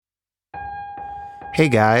Hey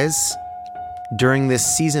guys, during this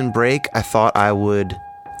season break, I thought I would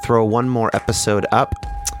throw one more episode up.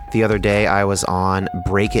 The other day, I was on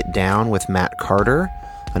Break It Down with Matt Carter,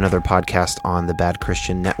 another podcast on the Bad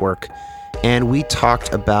Christian Network, and we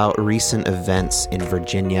talked about recent events in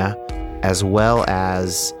Virginia, as well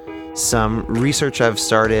as some research I've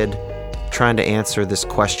started trying to answer this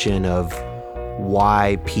question of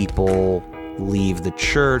why people leave the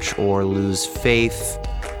church or lose faith.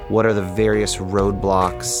 What are the various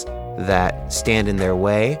roadblocks that stand in their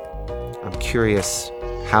way? I'm curious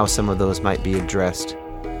how some of those might be addressed.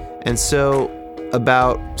 And so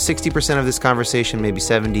about 60% of this conversation, maybe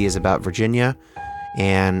 70%, is about Virginia.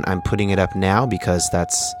 And I'm putting it up now because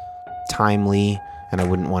that's timely and I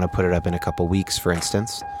wouldn't want to put it up in a couple weeks, for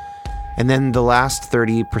instance. And then the last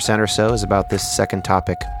 30% or so is about this second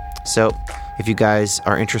topic. So if you guys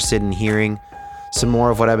are interested in hearing some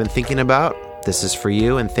more of what I've been thinking about, this is for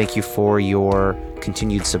you, and thank you for your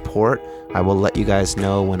continued support. I will let you guys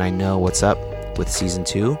know when I know what's up with Season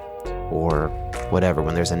 2 or whatever,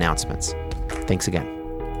 when there's announcements. Thanks again.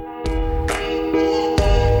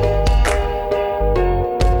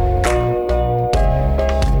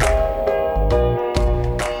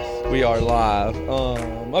 We are live.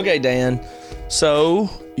 Okay, Dan. So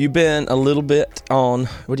you've been a little bit on,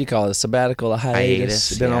 what do you call it, a sabbatical, a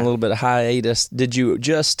hiatus? Been on a little bit of hiatus. Did you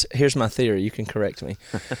just, here's my theory, you can correct me.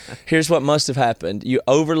 Here's what must have happened. You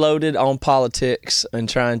overloaded on politics and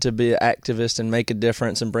trying to be an activist and make a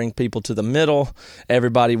difference and bring people to the middle.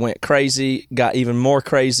 Everybody went crazy, got even more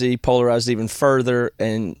crazy, polarized even further,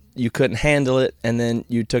 and you couldn't handle it, and then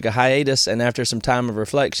you took a hiatus, and after some time of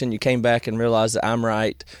reflection, you came back and realized that I'm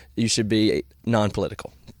right, you should be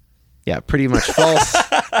non-political. Yeah, pretty much false.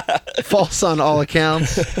 False on all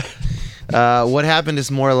accounts. What happened is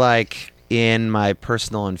more like in my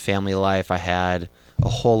personal and family life, I had a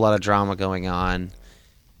whole lot of drama going on,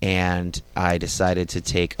 and I decided to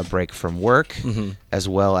take a break from work as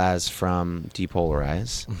well as from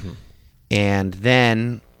Depolarize. And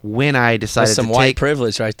then when I decided That's some to white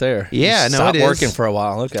privilege right there. Yeah, no, Stop it is. working for a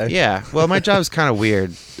while. Okay. Yeah, well, my job's kind of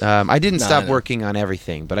weird. I didn't stop working on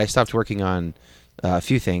everything, but I stopped working on a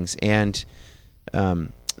few things. And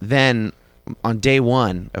then on day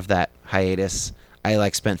one of that hiatus, I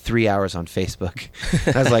spent 3 hours on Facebook.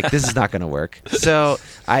 I was like, this is not going to work. So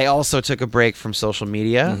I also took a break from social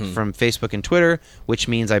media, from Facebook and Twitter, which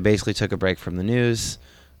means I basically took a break from the news.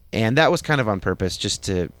 And that was kind of on purpose, just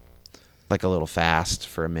to a little fast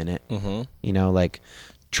for a minute. You know,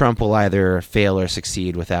 Trump will either fail or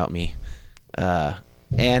succeed without me.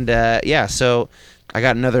 Yeah, so I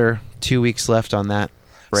got another 2 weeks left on that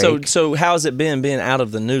break. So how's it been being out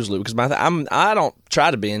of the news loop? Because I don't try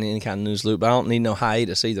to be in any kind of news loop. I don't need no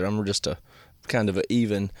hiatus either. I'm just a kind of an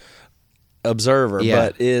even observer.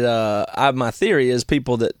 Yeah. But my theory is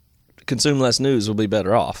people that consume less news will be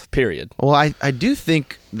better off, period. Well, I do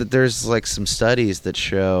think that there's some studies that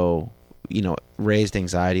show, raised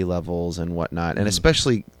anxiety levels and whatnot. And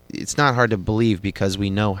especially, it's not hard to believe because we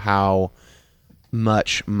know how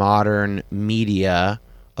much modern media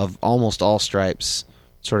of almost all stripes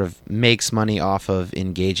sort of makes money off of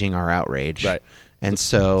engaging our outrage. Right. And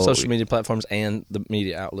so social media platforms and the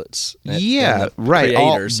media outlets. Yeah, and the right.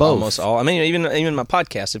 Creators, both. Almost all. I mean, even my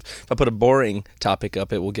podcast, if I put a boring topic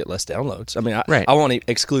up, it will get less downloads. I mean, I want to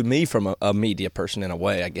exclude me from a media person in a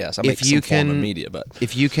way, I guess. I make some form of media, but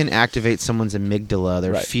if you can activate someone's amygdala,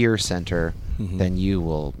 their fear center, then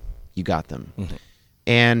you got them.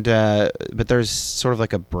 And but there's sort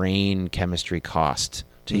of a brain chemistry cost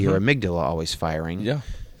to your amygdala always firing. Yeah.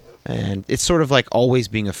 And it's sort of always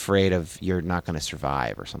being afraid of you're not going to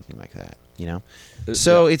survive or something like that,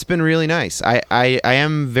 So it's been really nice. I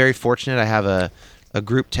am very fortunate. I have a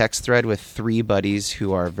group text thread with 3 buddies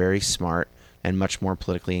who are very smart and much more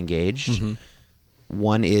politically engaged.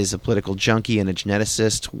 One is a political junkie and a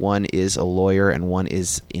geneticist. One is a lawyer, and one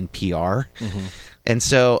is in PR. And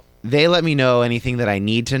so they let me know anything that I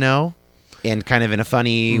need to know, and kind of in a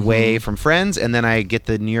funny way from friends, and then I get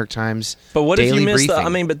the New York Times But what daily if you missed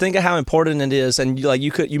briefing. but think of how important it is, and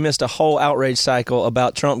you missed a whole outrage cycle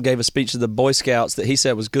about Trump gave a speech to the Boy Scouts that he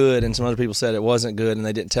said was good, and some other people said it wasn't good, and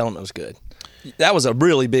they didn't tell him it was good. That was a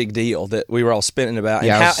really big deal that we were all spinning about.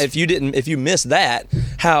 Yeah, and if you missed that,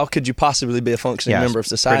 how could you possibly be a functioning member of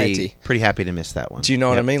society? Pretty happy to miss that one. Do you know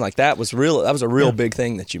what I mean? That was a real big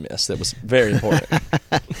thing that you missed. That was very important.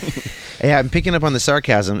 Yeah, I'm picking up on the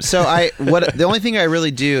sarcasm. So the only thing I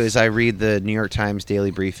really do is I read the New York Times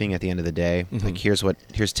daily briefing at the end of the day. Here's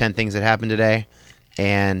 10 things that happened today.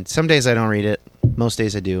 And some days I don't read it. Most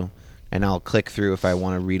days I do. and I'll click through if I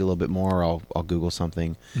want to read a little bit more. I'll Google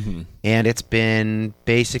something, Mm-hmm. and it's been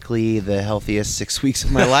basically the healthiest 6 weeks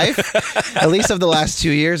of my life, at least of the last 2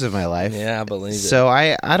 years of my life. Yeah, I believe it. So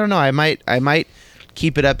I don't know. I might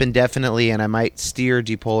keep it up indefinitely, and I might steer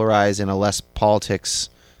Depolarize in a less politics.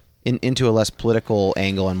 Into a less political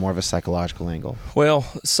angle and more of a psychological angle. Well,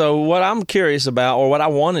 so what I'm curious about, or what I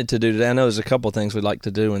wanted to do today, I know there's a couple of things we'd like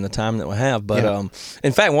to do in the time that we have, but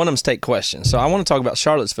in fact, one of them's take questions. So I want to talk about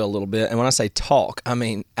Charlottesville a little bit, and when I say talk, I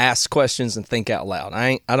mean ask questions and think out loud.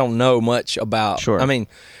 I don't know much about. Sure. I mean,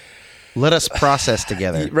 let us process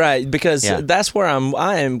together. Right, because that's where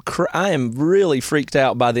I am really freaked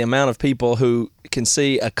out by the amount of people who can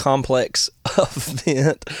see a complex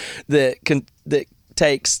event that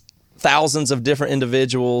takes thousands of different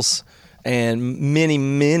individuals and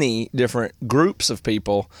many different groups of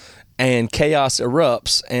people, and chaos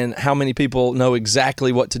erupts, and how many people know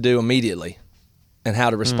exactly what to do immediately and how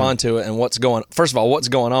to respond to it, and first of all, what's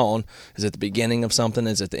going on? Is it the beginning of something?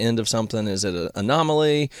 Is it the end of something? Is it an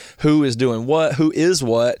anomaly? Who is doing what? Who is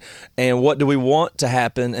what? And what do we want to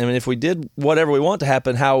happen? I mean, if we did whatever we want to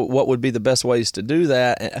happen, what would be the best ways to do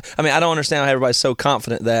that? I mean, I don't understand how everybody's so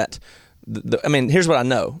confident that I mean, here's what I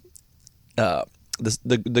know.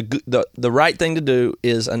 The right thing to do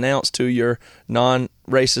is announce to your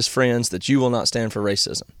non-racist friends that you will not stand for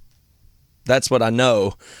racism. That's what I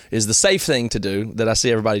know is the safe thing to do that I see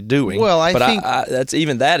everybody doing. Well, I think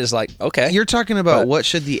that is like, okay. You're talking about what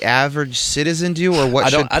should the average citizen do, or what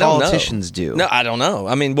should politicians do? No, I don't know.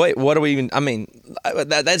 I mean, wait, what do we even? I mean,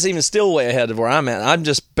 that's even still way ahead of where I'm at. I'm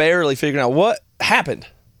just barely figuring out what happened,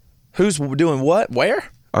 who's doing what, where.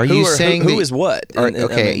 Are you saying who is what?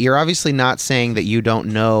 Okay, I mean, you're obviously not saying that you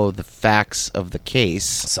don't know the facts of the case.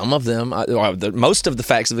 Some of them, most of the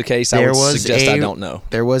facts of the case, I would suggest I don't know.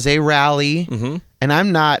 There was a rally, and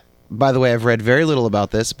I'm not. By the way, I've read very little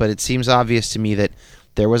about this, but it seems obvious to me that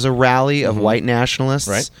there was a rally of white nationalists,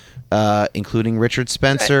 right. Including Richard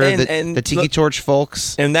Spencer, and the Tiki Torch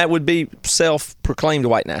folks, and that would be self-proclaimed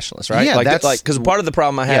white nationalists, right? Yeah, because part of the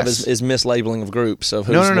problem I have is mislabeling of groups of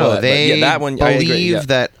who's no. What. They that one, believe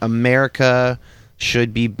that America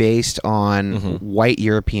should be based on white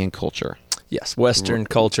European culture. Yes, Western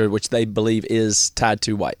culture, which they believe is tied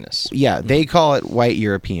to whiteness. Yeah, they call it white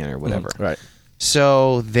European or whatever. Right.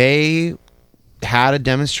 So they had a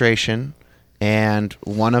demonstration. And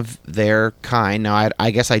one of their kind. Now,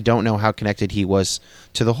 I guess I don't know how connected he was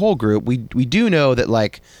to the whole group. We do know that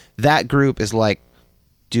like that group is like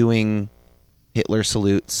doing Hitler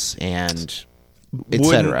salutes and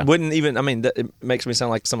etc. Wouldn't even? I mean, it makes me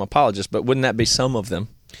sound like some apologist, but wouldn't that be some of them?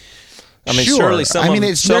 I mean, sure. Surely some. I mean,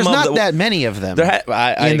 there's not that many of them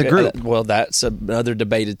in the group. Well, that's another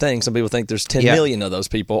debated thing. Some people think there's 10 million of those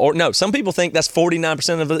people, or no, some people think that's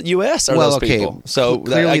 49% of the U.S. are those people. So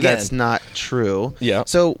clearly, that's not true. Yeah.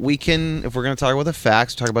 So we can, if we're going to talk about the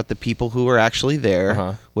facts, talk about the people who are actually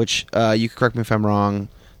there, which you can correct me if I'm wrong,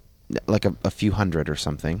 like a few hundred or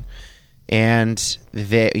something. And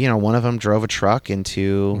they, one of them drove a truck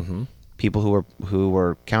into people who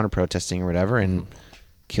were counter protesting or whatever, and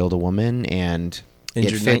killed a woman and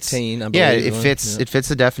injured 19. I believe. Yeah, it fits. Yeah. It fits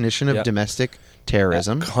the definition of domestic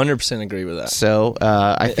terrorism. 100% agree with that. So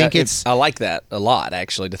I think I like that a lot,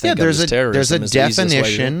 actually. To think of as terrorism. There's a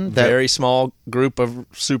definition that very small group of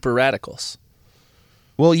super radicals.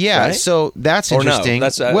 Well, yeah. Right? So that's interesting. No,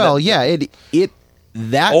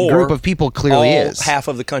 that group of people clearly is. Half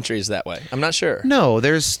of the country is that way. I'm not sure. No,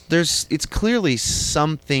 there's it's clearly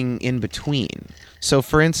something in between. So,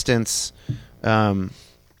 for instance,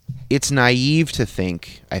 it's naive to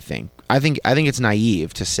think. I think it's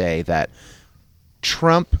naive to say that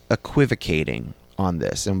Trump equivocating on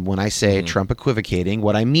this. And when I say Trump equivocating,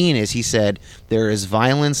 what I mean is he said there is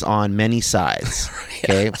violence on many sides.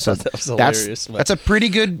 Okay, so that was hilarious, that's a pretty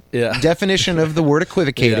good definition of the word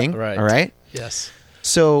equivocating. Right. All right. Yes.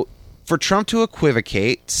 So for Trump to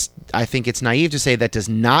equivocate, I think it's naive to say that does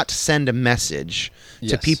not send a message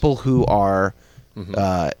to people who are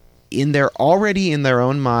already in their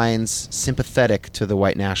own minds sympathetic to the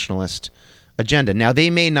white nationalist agenda. Now, they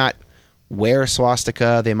may not wear a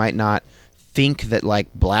swastika. They might not think that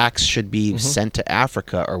like blacks should be sent to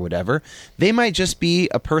Africa or whatever. They might just be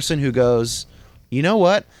a person who goes, you know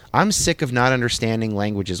what? I'm sick of not understanding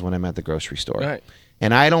languages when I'm at the grocery store. Right.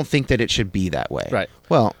 And I don't think that it should be that way. Right.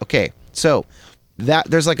 Well, okay. So that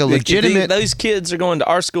there's like a legitimate... Those kids are going to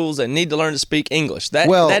our schools that need to learn to speak English.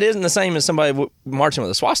 That isn't the same as somebody marching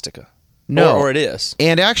with a swastika. No. Or it is.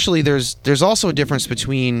 And actually, there's also a difference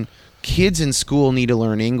between kids in school need to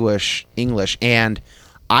learn English, and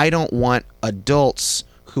I don't want adults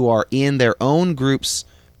who are in their own groups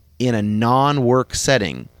in a non-work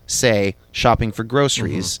setting say, shopping for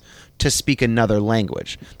groceries, to speak another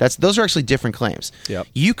language. Those are actually different claims. Yep.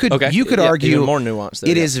 You could argue even more nuance there,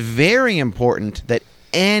 it is very important that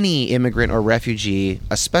any immigrant or refugee,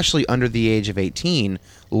 especially under the age of 18,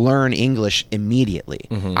 learn English immediately.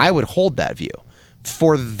 I would hold that view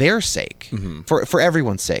for their sake, for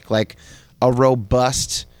everyone's sake. Like a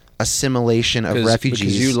robust assimilation of refugees.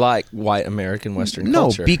 Because you like white American Western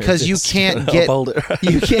culture. No, because you can't get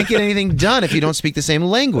anything done if you don't speak the same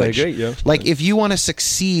language. I agree, yeah. Like if you want to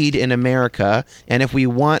succeed in America, and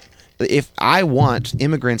if I want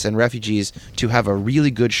immigrants and refugees to have a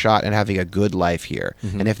really good shot at having a good life here,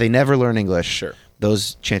 and if they never learn English,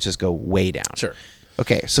 those chances go way down. Sure.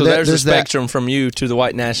 Okay, so there's a spectrum from you to the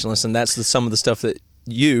white nationalists, and that's some of the stuff that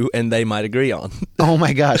you and they might agree on. Oh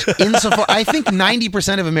my gosh. Insofar, I think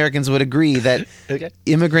 90% of Americans would agree that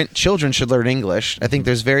immigrant children should learn English. I think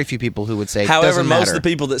there's very few people who would say however, most matter. of the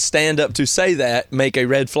people that stand up to say that make a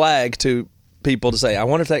red flag to people to say, I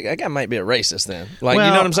wonder if that guy might be a racist then. Like, you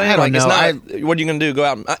know what I'm saying? I don't know. It's not, what are you going to do? Go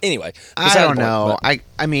out and... Anyway. I don't know.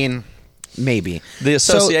 I mean, maybe. The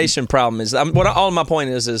association problem is... all my point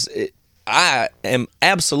is I am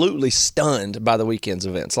absolutely stunned by the weekend's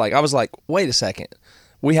events. Like, I was like, wait a second.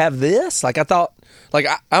 We have this? Like, I thought... Like,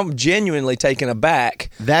 I'm genuinely taken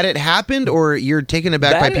aback. That it happened, or you're taken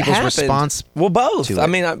aback by people's response? Well, both. I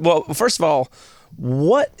mean, first of all,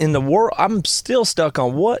 what in the world? I'm still stuck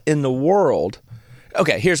on what in the world.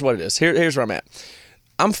 Okay, here's what it is. Here's where I'm at.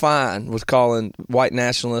 I'm fine with calling white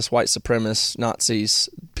nationalists, white supremacists, Nazis,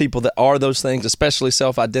 people that are those things, especially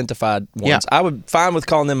self-identified ones. Yeah. I would fine with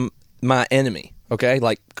calling them my enemy. Okay,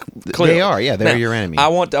 like clearly. They are, yeah, they're your enemy. I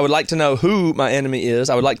would like to know who my enemy is.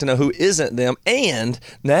 I would like to know who isn't them. And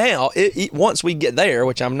now, once we get there,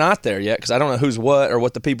 which I'm not there yet, because I don't know who's what or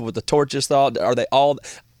what the people with the torches thought. Are they all?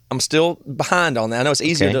 I'm still behind on that. I know it's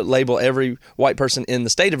easier to label every white person in the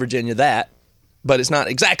state of Virginia that, but it's not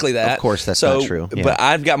exactly that. Of course, that's not true. Yeah. But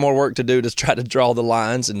I've got more work to do to try to draw the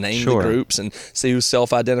lines and name the groups and see who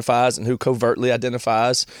self-identifies and who covertly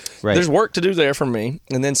identifies. Right. There's work to do there for me.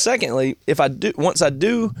 And then secondly, once I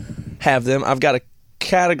do have them, I've got to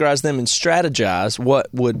categorize them and strategize what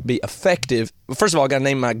would be effective. First of all, I got to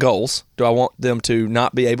name my goals. Do I want them to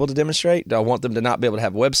not be able to demonstrate? Do I want them to not be able to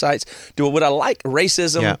have websites? Would I like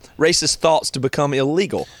racism, racist thoughts to become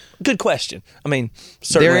illegal? Good question. I mean,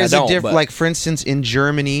 certainly there is I don't. Like, for instance, in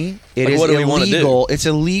Germany, it is illegal. It's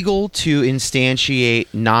illegal to instantiate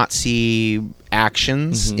Nazi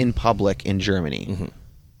actions in public in Germany.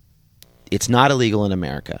 It's not illegal in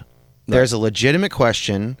America. No. There's a legitimate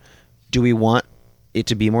question: do we want it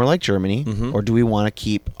to be more like Germany, or do we want to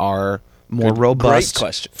keep our more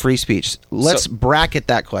robust free speech? Let's bracket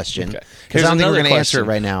that question, because I don't think we're going to answer it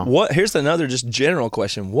right now. Here's another just general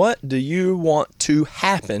question. What do you want to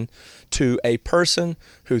happen to a person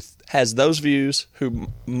who has those views, who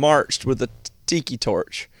marched with a tiki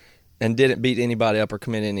torch and didn't beat anybody up or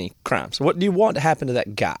commit any crimes? What do you want to happen to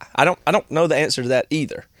that guy? I don't know the answer to that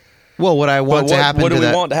either. Well, what do we want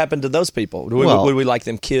to happen to those people? Would we like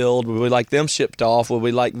them killed? Would we like them shipped off? Would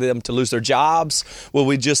we like them to lose their jobs? Would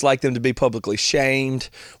we just like them to be publicly shamed?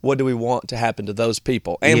 What do we want to happen to those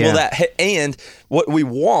people? And what we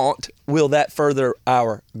want, will that further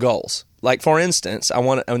our goals? Like, for instance,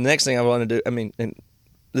 the next thing I want to do, I mean, and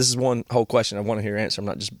this is one whole question I want to hear your answer. I'm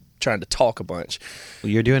not just trying to talk a bunch.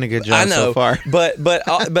 Well, you're doing a good job so far. but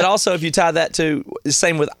also if you tie that to the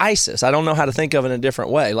same with ISIS, I don't know how to think of it in a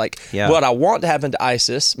different way. Like, what I want to happen to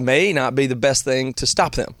ISIS may not be the best thing to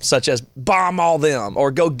stop them, such as bomb all them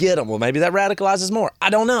or go get them. Well, maybe that radicalizes more.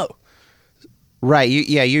 I don't know. Right.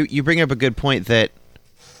 You bring up a good point that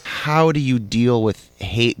how do you deal with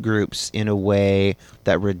hate groups in a way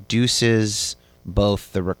that reduces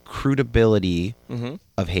both the recruitability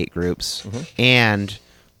of hate groups and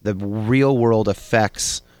the real world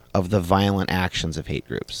effects of the violent actions of hate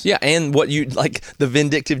groups. Yeah, and what you like, the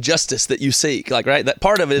vindictive justice that you seek, like, right? That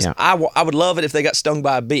part of it is, I would love it if they got stung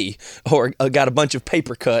by a bee or got a bunch of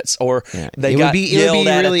paper cuts or they got yelled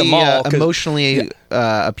at the mall. Emotionally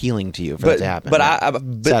appealing to you for that to happen. But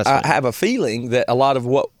I have a feeling that a lot of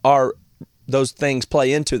what are those things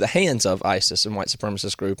play into the hands of ISIS and white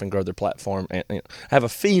supremacist group and grow their platform. And I have a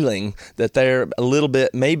feeling that they're a little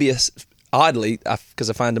bit, maybe oddly, because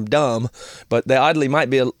I find them dumb, but they oddly might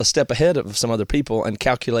be a step ahead of some other people and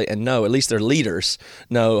calculate and know, at least their leaders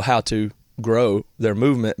know how to grow their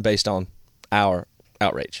movement based on our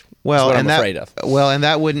outrage. Well, that's what I'm afraid of. Well, and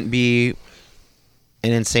that wouldn't be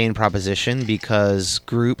an insane proposition, because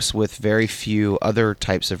groups with very few other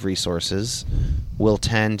types of resources will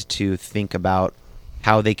tend to think about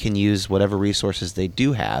how they can use whatever resources they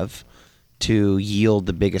do have to yield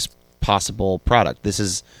the biggest possible product.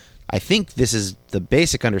 I think this is the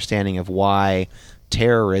basic understanding of why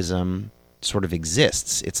terrorism sort of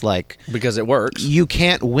exists. It's like because it works. You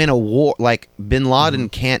can't win a war. Like Bin Laden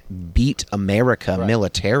can't beat America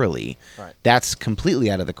militarily. Right. That's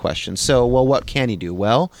completely out of the question. So, well, what can he do?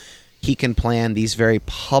 Well, he can plan these very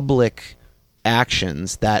public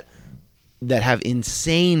actions that have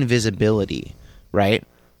insane visibility, right?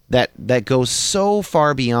 That goes so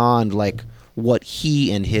far beyond like what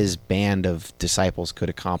he and his band of disciples could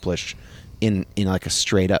accomplish in like a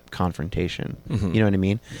straight up confrontation. You know what I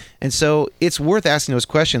mean? And so it's worth asking those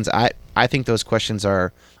questions. I think those questions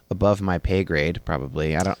are above my pay grade.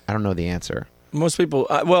 Probably. I don't know the answer. Most people,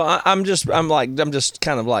 I'm just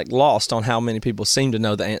kind of like lost on how many people seem to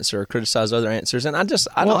know the answer or criticize other answers, and I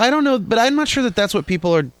don't know, but I'm not sure that that's what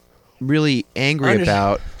people are really angry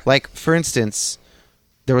about. Like, for instance,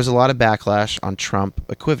 there was a lot of backlash on Trump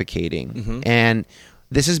equivocating, and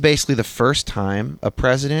this is basically the first time a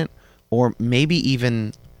president, or maybe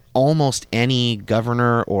even almost any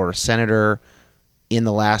governor or senator in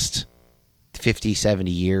the last 50,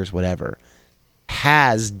 70 years, whatever,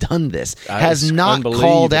 has done this, has not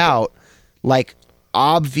called out like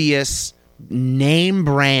obvious name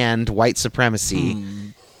brand white supremacy.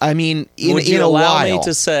 I mean, would you in a allow while. me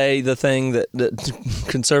to say the thing that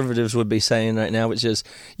conservatives would be saying right now, which is,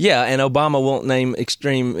 yeah, and Obama won't name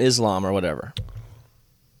extreme Islam or whatever?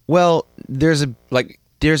 Well, there's a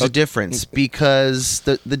difference, because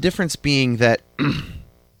the difference being that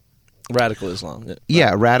radical Islam.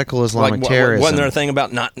 Yeah, radical Islamic terrorism. Wasn't there a thing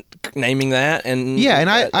about not naming that? And yeah, and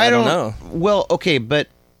I don't know. Well, okay, but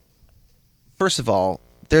first of all,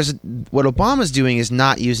 what Obama's doing is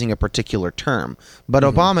not using a particular term, but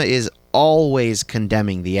Obama is always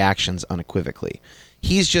condemning the actions unequivocally.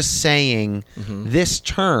 He's just saying this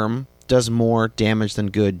term does more damage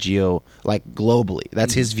than good globally.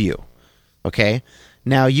 That's his view. Okay?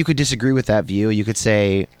 Now, you could disagree with that view. You could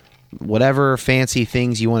say whatever fancy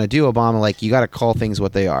things you want to do, Obama, like, you got to call things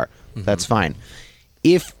what they are. That's fine.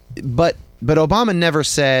 But Obama never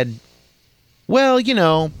said, well, you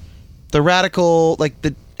know, the radical, like,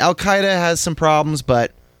 the Al-Qaeda has some problems,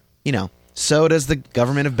 but, you know, so does the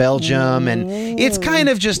government of Belgium, and it's kind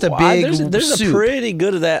of just a big there's soup. a pretty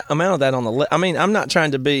good amount of that on the left. I mean, I'm not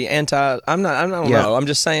trying to be I don't know. I'm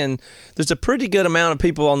just saying there's a pretty good amount of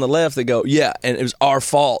people on the left that go, yeah, and it was our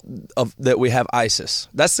fault that we have ISIS.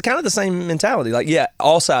 That's kind of the same mentality. Like, yeah,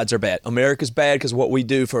 all sides are bad. America's bad because what we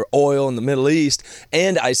do for oil in the Middle East,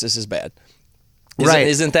 and ISIS is bad.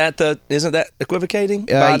 Isn't that equivocating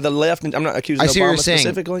by the left? I'm not accusing Obama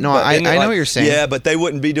specifically. No, I know what you're saying. Yeah, but they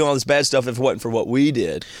wouldn't be doing all this bad stuff if it wasn't for what we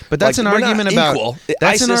did. But that's an argument about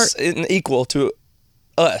ISIS isn't equal to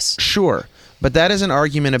us. Sure, but that is an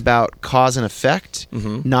argument about cause and effect,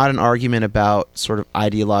 not an argument about sort of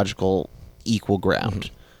ideological equal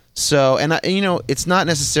ground. So, and it's not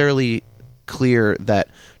necessarily clear that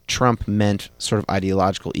Trump meant sort of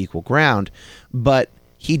ideological equal ground, but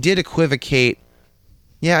he did equivocate.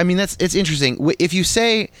 Yeah, I mean, it's interesting. If you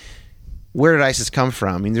say, where did ISIS come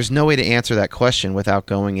from? I mean, there's no way to answer that question without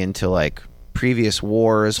going into, like, previous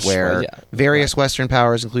wars where various Western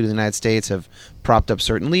powers, including the United States, have propped up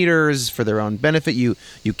certain leaders for their own benefit. You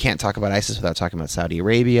can't talk about ISIS without talking about Saudi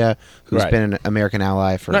Arabia, who's been an American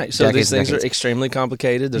ally for decades. So these things are extremely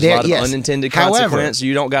complicated. There's a lot of unintended consequence.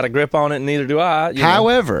 You don't got a grip on it, and neither do I.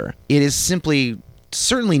 However, it is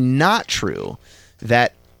certainly not true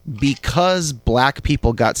that because black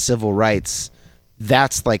people got civil rights,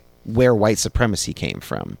 that's like where white supremacy came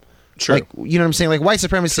from. True. Like, you know what I'm saying? Like, white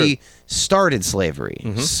supremacy started slavery.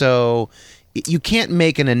 So you can't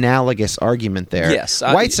make an analogous argument there. Yes,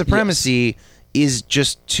 white supremacy is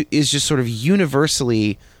just sort of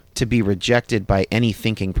universally to be rejected by any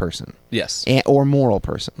thinking person. Yes. Or moral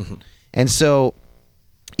person. And so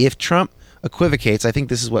if Trump equivocates, I think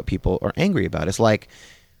this is what people are angry about. It's like,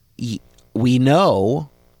 we know,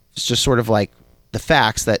 it's just sort of like the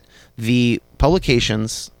facts, that the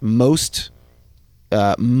publications most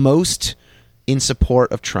in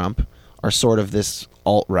support of Trump are sort of this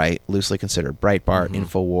alt-right, loosely considered, Breitbart,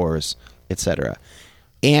 InfoWars, etc.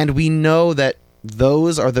 And we know that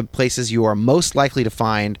those are the places you are most likely to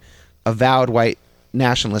find avowed white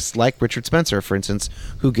nationalists like Richard Spencer, for instance,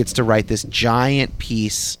 who gets to write this giant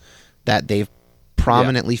piece that they've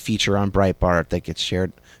prominently feature on Breitbart that gets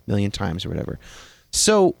shared a million times or whatever.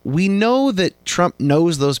 So we know that Trump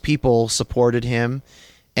knows those people supported him,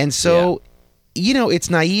 and so it's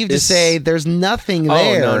naive to say there's nothing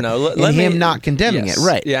there in him not condemning it,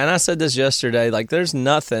 right? Yeah, and I said this yesterday. Like, there's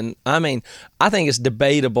nothing. I mean, I think it's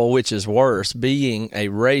debatable which is worse, being a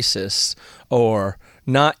racist or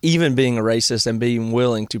not even being a racist and being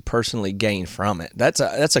willing to personally gain from it. That's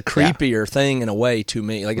a creepier thing in a way to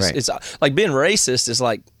me. Like it's like being racist is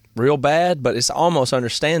like real bad, but it's almost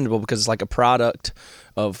understandable because it's like a product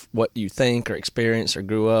of what you think or experience or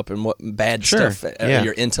grew up and what bad stuff,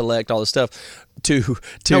 your intellect, all this stuff.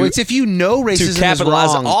 No, it's if you know racism to capitalize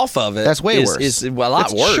is wrong, off of it. That's way worse. Is a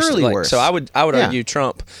lot worse. Surely worse. So I would argue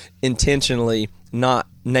Trump intentionally not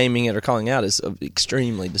naming it or calling out is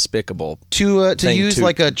extremely despicable. To use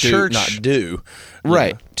like a church, not do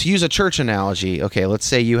right? To use a church analogy, okay, let's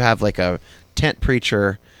say you have like a tent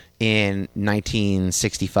preacher in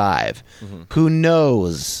 1965 who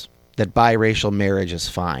knows that biracial marriage is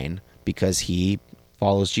fine because he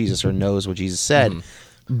follows Jesus or knows what Jesus said,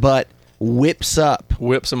 but whips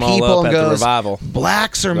them all up at the revival.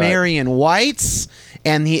 Blacks are marrying whites,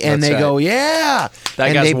 and they go, yeah,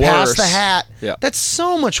 and they pass the hat. Yeah. That's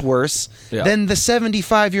so much worse than the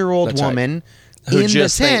 75-year-old woman who in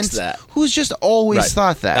just the tent thinks that. Who's just always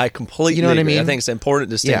thought that. I completely you know what agree. I mean? I think it's an important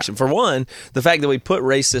distinction. For one, the fact that we put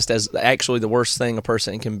racist as actually the worst thing a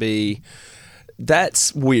person can be,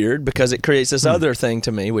 that's weird because it creates this other thing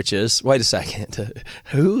to me, which is, wait a second,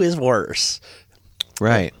 who is worse?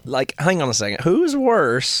 Right. Like, hang on a second. Who's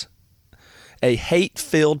worse? A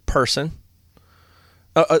hate-filled person,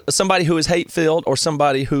 somebody who is hate-filled, or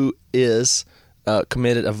somebody who is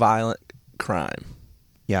committed a violent crime?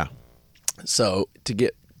 Yeah. So to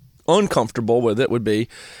get uncomfortable with it would be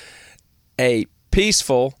a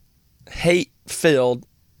peaceful, hate-filled,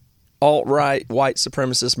 alt-right white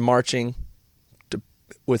supremacist marching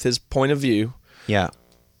with his point of view. Yeah.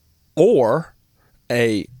 Or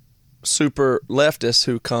a super leftist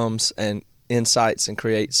who comes and incites and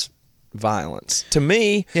creates violence. To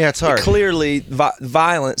me, it's hard. Clearly,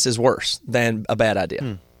 violence is worse than a bad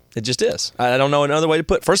idea. It just is. I don't know another way to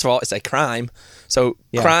put it. First of all, it's a crime. So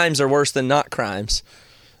crimes are worse than not crimes.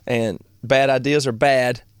 And bad ideas are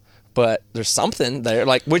bad, but there's something there,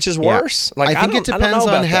 like, which is worse. Like, I think it depends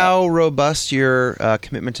on how robust your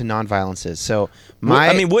commitment to nonviolence is. So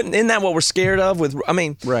isn't that what we're scared of?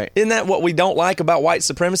 Isn't that what we don't like about white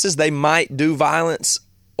supremacists? They might do violence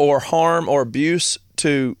or harm or abuse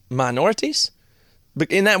to minorities.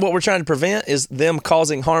 But isn't that what we're trying to prevent, is them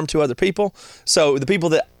causing harm to other people? So the people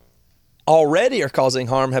that already are causing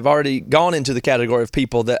harm have already gone into the category of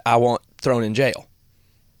people that I want thrown in jail.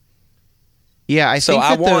 Yeah,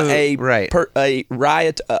 I want a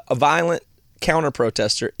riot, a violent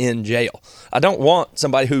counter-protester in jail. I don't want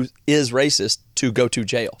somebody who is racist to go to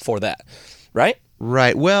jail for that, right?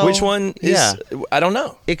 Right. Well, which one is? I don't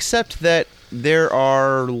know. Except that there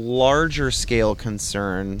are larger scale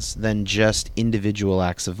concerns than just individual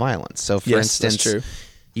acts of violence. So, for instance, that's true.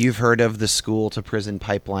 You've heard of the school to prison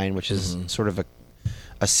pipeline, which is sort of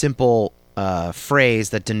a simple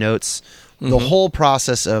phrase that denotes the whole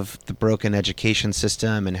process of the broken education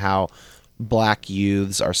system and how black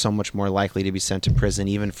youths are so much more likely to be sent to prison,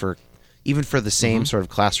 even for the same sort of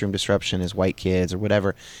classroom disruption as white kids or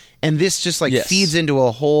whatever. And this just feeds into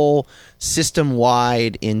a whole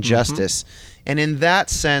system-wide injustice. And in that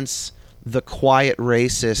sense, the quiet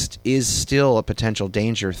racist is still a potential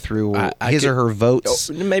danger through his or her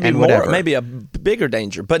votes. Maybe and more, whatever. maybe a bigger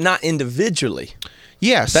danger, but not individually.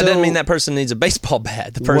 Yeah, that doesn't mean that person needs a baseball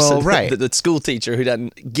bat. The person, the school teacher who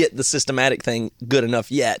doesn't get the systematic thing good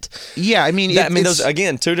enough yet. Yeah, I mean, those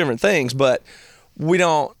again, two different things. But we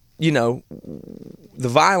don't, the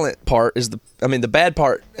violent part is the bad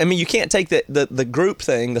part. I mean, you can't take the group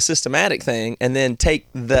thing, the systematic thing, and then take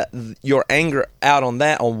your anger out on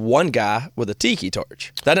one guy with a tiki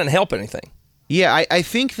torch. That doesn't help anything. Yeah, I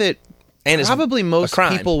think that. And probably most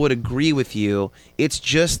people would agree with you. It's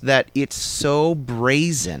just that it's so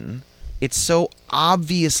brazen, it's so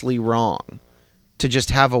obviously wrong to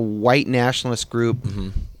just have a white nationalist group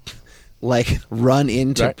run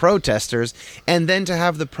into protesters, and then to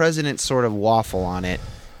have the president sort of waffle on it.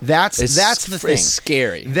 That's the thing. It's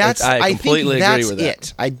scary. I completely agree with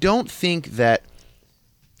that. I don't think that.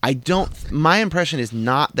 My impression is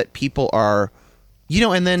not that people are,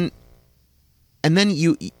 and then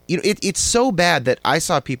it's so bad that I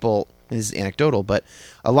saw people, this is anecdotal, but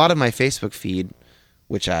a lot of my Facebook feed,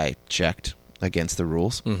 which I checked against the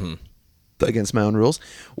rules, against my own rules,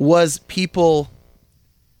 was people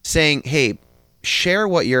saying, hey, share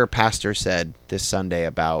what your pastor said this Sunday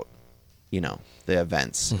about, the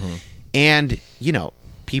events. And,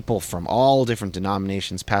 people from all different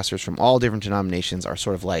denominations, pastors from all different denominations are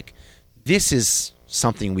sort of like, this is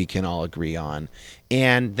something we can all agree on.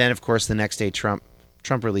 And then, of course, the next day Trump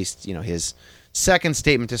released, his second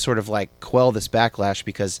statement to sort of quell this backlash,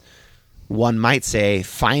 because one might say,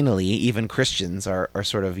 finally, even Christians are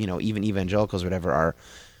sort of, even evangelicals or whatever are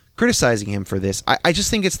criticizing him for this. I just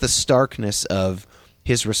think it's the starkness of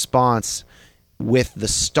his response with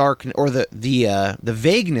the the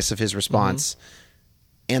vagueness of his response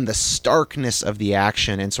and the starkness of the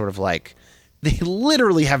action, and sort of like they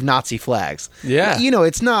literally have Nazi flags. Yeah.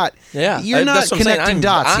 It's not, you're not connecting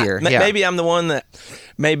dots here. Maybe I'm the one that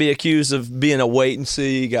may be accused of being a wait and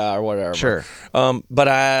see guy or whatever. Sure. But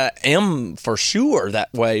I am for sure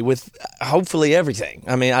that way with hopefully everything.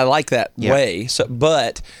 I mean, I like that way. So,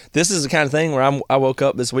 but this is the kind of thing where I woke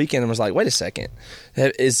up this weekend and was like, wait a second.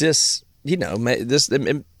 Is this,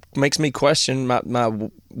 it makes me question my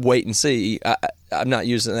wait and see. I'm not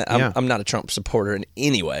using that. I'm not a Trump supporter in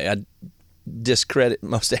any way. I discredit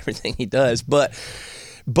most everything he does, but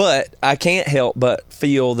I can't help but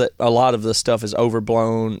feel that a lot of the stuff is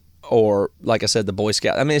overblown, or like I said, the Boy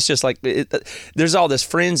Scout. I mean, it's just like there's all this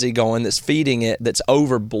frenzy going that's feeding it, that's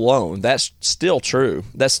overblown. That's still true.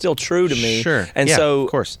 That's still true to me. Sure. And so,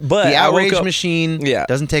 of course, but the outrage machine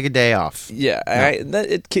doesn't take a day off. Yeah, no.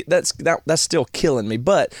 That's still killing me.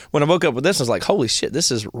 But when I woke up with this, I was like, holy shit, this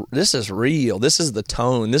is real. This is the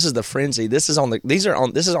tone. This is the frenzy. This is on the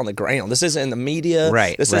ground. This isn't in the media.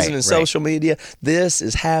 Right. This isn't in social media. This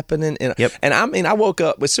is happening. And I mean, I woke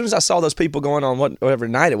up as soon as I saw those people going on whatever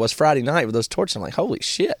night it was, Friday night, with those torches. I'm like, holy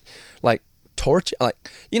shit. Like, torch,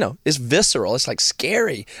 like, it's visceral. It's like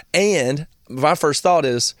scary. And my first thought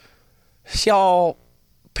is, y'all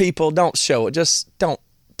people, don't show it. Just don't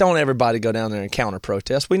everybody go down there and counter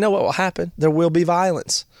protest. We know what will happen. There will be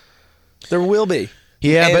violence. There will be.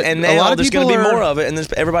 Yeah, and now a lot of there's going to be more of it,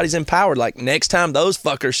 and everybody's empowered. Like, next time those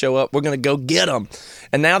fuckers show up, we're going to go get them.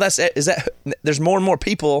 And now there's more and more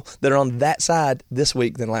people that are on that side this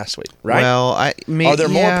week than last week, right? Well, are there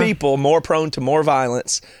more people more prone to more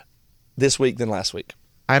violence this week than last week?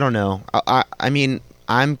 I don't know. I mean,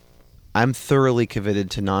 I'm thoroughly committed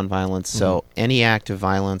to nonviolence, so any act of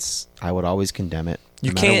violence, I would always condemn it.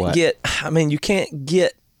 You can't get.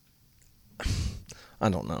 I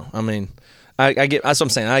don't know. I mean, I get. That's what I'm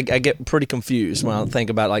saying. I get pretty confused when I think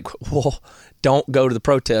about, like, well, don't go to the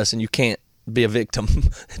protest and you can't be a victim.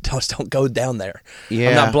 Don't go down there. Yeah.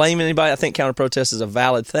 I'm not blaming anybody. I think counter protest is a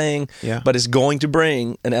valid thing. Yeah. But it's going to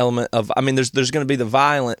bring an element of. I mean, there's going to be the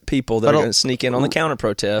violent people that are going to sneak in on the counter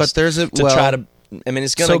protest. But there's try to. I mean,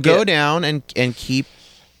 it's going to go down and keep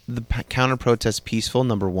the counter protest peaceful.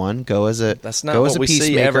 Number one, go as a that's not what we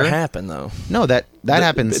see ever happen, though. No, that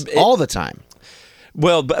happens all the time.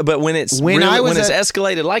 Well, but when it's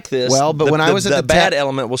escalated like this, when I was at the bad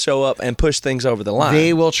element will show up and push things over the line.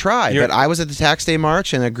 They will try. But I was at the Tax Day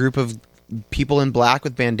March, and a group of people in black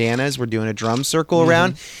with bandanas were doing a drum circle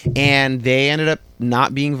around, and they ended up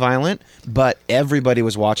not being violent, but everybody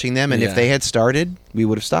was watching them, and if they had started, we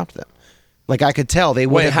would have stopped them. Like, I could tell they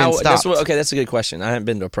would have been stopped. That's a good question. I haven't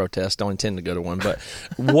been to a protest. Don't intend to go to one. But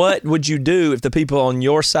what would you do if the people on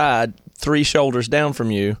your side, 3 shoulders down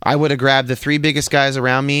from you? I would have grabbed the 3 biggest guys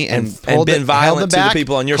around me and been violent to the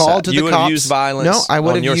people on your side. You would have used violence. No, I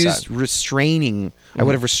would have used restraining. I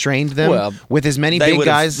would have restrained them with as many big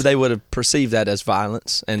guys. They would have perceived that as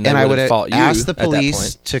violence, and I would have fought you asked the police at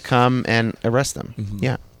that point to come and arrest them.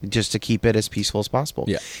 Yeah, just to keep it as peaceful as possible.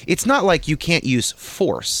 Yeah, it's not like you can't use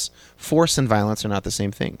force. Force and violence are not the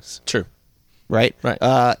same things. True. Right? Right.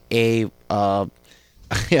 A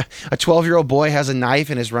 12-year-old boy has a knife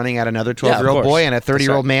and is running at another 12-year-old boy, and a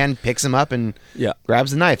 30-year-old man picks him up and grabs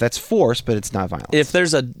the knife. That's force, but it's not violence. If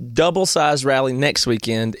there's a double-sized rally next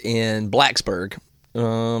weekend in Blacksburg,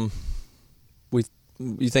 you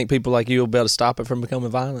think people like you will be able to stop it from becoming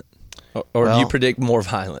violent? Or do you predict more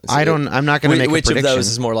violence? I'm not going to make a prediction. Which of those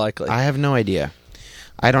is more likely? I have no idea.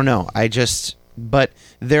 I don't know. But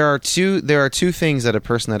there are two things that a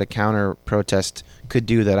person at a counter protest could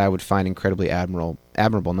do that I would find incredibly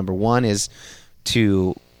admirable. Number one is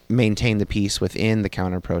to maintain the peace within the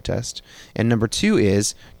counter protest, and number 2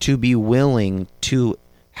 is to be willing to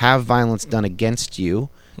have violence done against you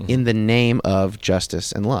in the name of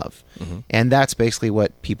justice and love. And that's basically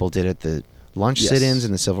what people did at the lunch sit-ins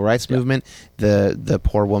and the civil rights movement. The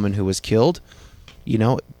poor woman who was killed,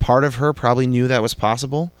 part of her probably knew that was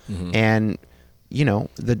possible, and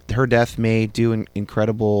her death may do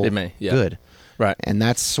incredible good. Right. And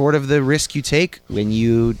that's sort of the risk you take when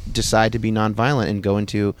you decide to be nonviolent and go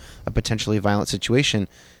into a potentially violent situation.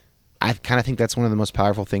 I kind of think that's one of the most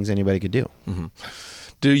powerful things anybody could do.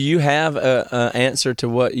 Do you have an answer to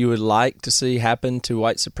what you would like to see happen to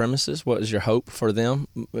white supremacists? What is your hope for them,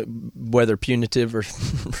 whether punitive or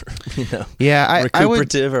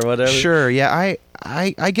recuperative or whatever? Sure. Yeah.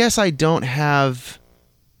 I guess I don't have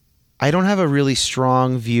I don't have a really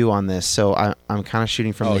strong view on this, so I'm kind of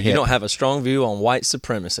shooting from the hip. You don't have a strong view on white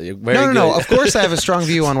supremacy. No. Of course I have a strong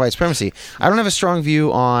view on white supremacy. I don't have a strong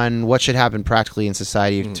view on what should happen practically in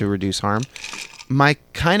society to reduce harm. My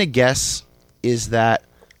kind of guess is that,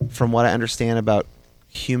 from what I understand about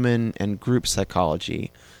human and group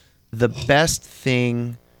psychology, the best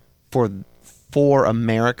thing for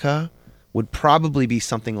America would probably be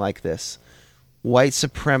something like this. White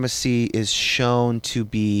supremacy is shown to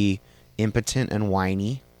be impotent and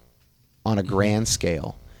whiny on a grand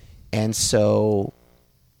scale. And so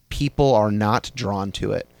people are not drawn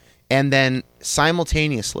to it. And then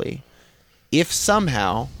simultaneously, if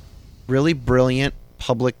somehow really brilliant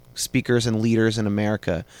public speakers and leaders in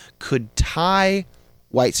America could tie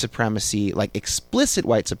white supremacy, like explicit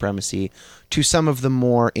white supremacy, to some of the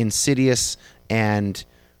more insidious and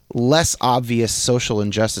less obvious social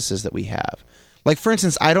injustices that we have. Like, for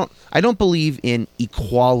instance, I don't believe in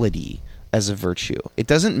equality as a virtue. It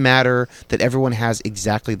doesn't matter that everyone has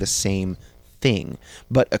exactly the same thing,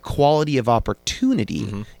 but equality of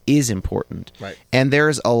opportunity is important. Right. And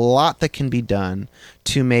there's a lot that can be done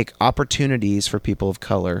to make opportunities for people of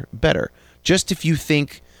color better. Just if you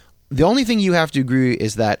think, the only thing you have to agree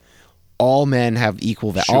is that all men have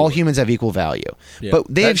equal value. Sure. All humans have equal value. Yeah. But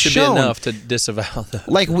they've that should shown be enough to disavow the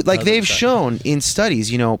like they've shown in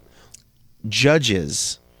studies,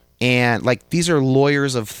 judges and these are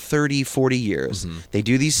lawyers of 30, 40 years. They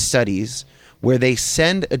do these studies where they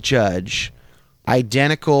send a judge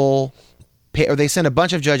or they send a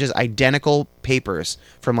bunch of judges identical papers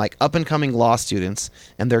from up and coming law students,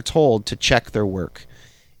 and they're told to check their work.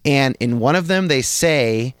 And in one of them they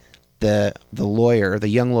say the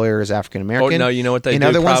young lawyer is African American. Oh no, you know what they do? In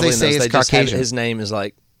other ones Probably they say is Caucasian. His name is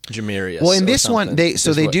Jamirius. Well, in this one, they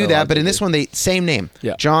do that, but in this one, same name,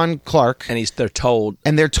 John Clark, and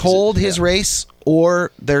they're told his race,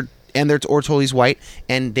 or they're told he's white,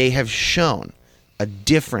 and they have shown a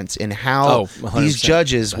difference in how these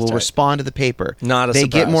judges will respond to the paper. Not a they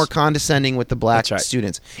surprise. get more condescending with the black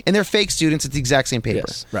students, and they're fake students. It's the exact same paper,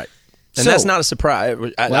 right? And that's not a surprise.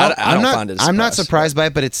 I don't find it a surprise. I'm not surprised by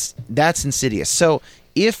it, but that's insidious. So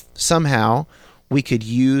if somehow we could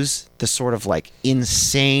use the sort of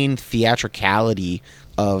insane theatricality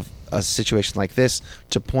of a situation like this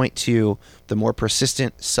to point to the more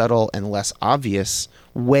persistent, subtle, and less obvious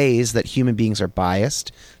ways that human beings are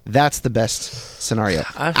biased, that's the best scenario.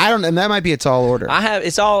 And that might be a tall order.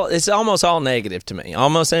 It's almost all negative to me.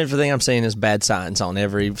 Almost everything I'm seeing is bad signs on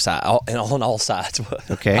every side, and on all sides.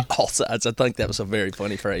 Okay. All sides. I think that was a very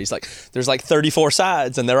funny phrase. There's 34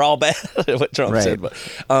 sides, and they're all bad, what Trump said.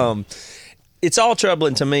 But it's all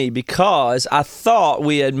troubling to me because I thought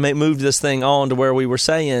we had moved this thing on to where we were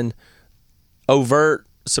saying overt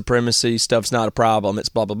supremacy stuff's not a problem. It's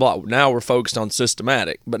blah, blah, blah. Now we're focused on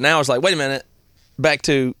systematic. But now it's wait a minute, back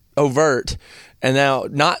to overt, and now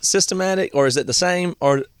not systematic, or is it the same?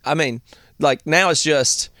 Or, now it's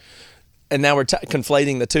just, and now we're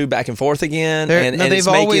conflating the two back and forth again, and it's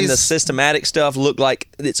making the systematic stuff look like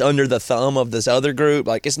it's under the thumb of this other group.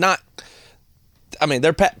 It's not.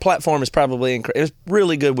 Their platform is probably it was a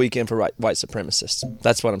really good weekend for white supremacists.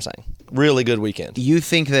 That's what I'm saying. Really good weekend. You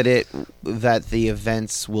think that the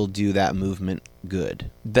events will do that movement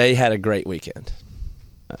good? They had a great weekend.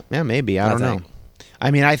 Yeah, maybe. I don't know.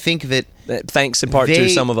 I think that thanks in part to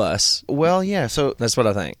some of us. Well, yeah. So that's what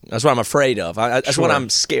I think. That's what I'm afraid of. That's what I'm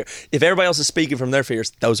scared. If everybody else is speaking from their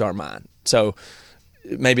fears, those are mine. So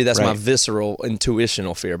maybe that's my visceral,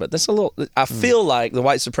 intuitional fear, but that's a little. I feel like the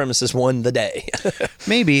white supremacists won the day.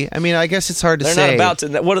 Maybe. I guess it's hard to say. They're not about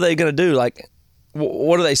to. What are they going to do?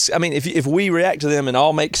 What are they? If we react to them and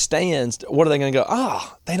all make stands, what are they going to go?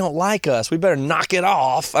 They don't like us. We better knock it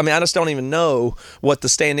off. I just don't even know what the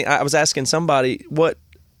standing. I was asking somebody what.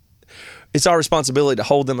 It's our responsibility to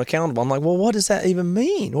hold them accountable. I'm like, well, what does that even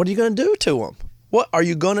mean? What are you going to do to them? What are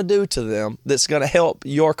you going to do to them that's going to help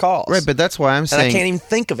your cause? Right, but that's why I'm saying... And I can't even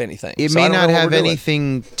think of anything. It may not have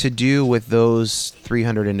anything to do with those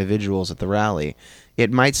 300 individuals at the rally.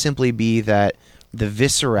 It might simply be that the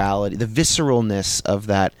visceralness of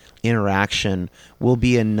that interaction will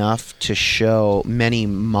be enough to show many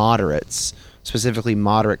moderates, specifically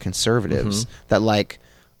moderate conservatives, that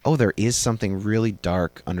there is something really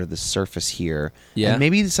dark under the surface here. Yeah. And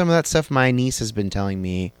maybe some of that stuff my niece has been telling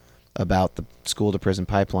me about the school to prison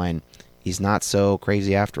pipeline, he's not so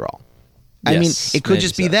crazy after all. Yes, it could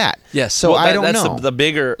just be that. Yes. So I don't know. That's the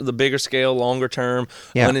bigger scale, longer term,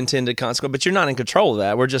 unintended consequence. But you're not in control of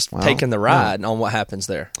that. We're just taking the ride on what happens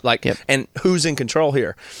there. And who's in control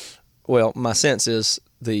here? Well, my sense is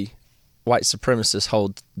the white supremacists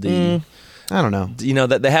hold the I don't know.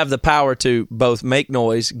 That they have the power to both make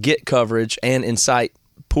noise, get coverage, and incite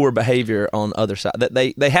poor behavior on other side. That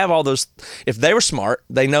they have all those. If they were smart,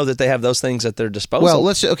 they know that they have those things at their disposal. Well,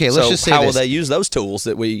 let's just say how this. will they use those tools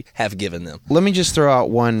that we have given them? Let me just throw out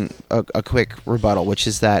a quick rebuttal, which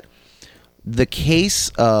is that the case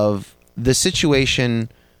of the situation,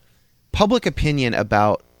 public opinion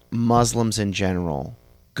about Muslims in general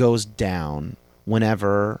goes down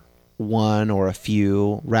whenever one or a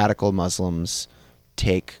few radical Muslims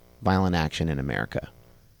take violent action in America.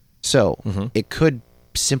 So it could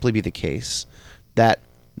simply be the case that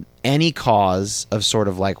any cause of sort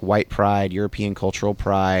of like white pride, European cultural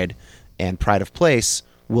pride, and pride of place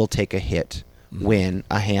will take a hit when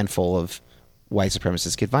a handful of white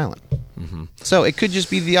supremacists get violent. So it could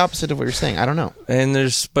just be the opposite of what you're saying. I don't know. And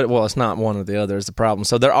it's not one or the other is the problem.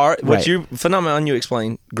 So there are phenomenon you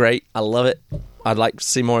explained. Great, I love it. I'd like to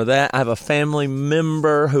see more of that. I have a family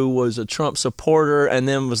member who was a Trump supporter and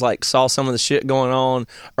then was like saw some of the shit going on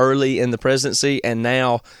early in the presidency, and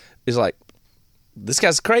now is like, this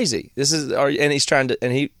guy's crazy. And he's trying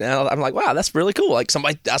to, I'm like, wow, that's really cool. Like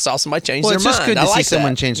I saw somebody change their mind. It's just good to see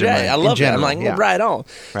someone change their mind. I love that. I'm like, yeah. right on.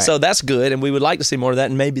 Right. So that's good, and we would like to see more of that,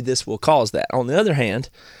 and maybe this will cause that. On the other hand,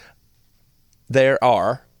 there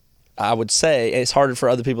are, I would say, it's harder for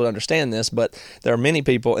other people to understand this, but there are many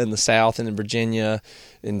people in the South and in Virginia,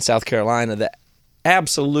 in South Carolina, that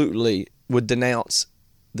absolutely would denounce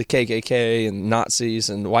the KKK and Nazis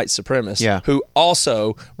and white supremacists, who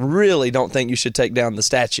also really don't think you should take down the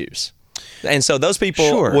statues. And so those people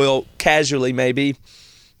will casually maybe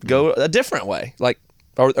go a different way,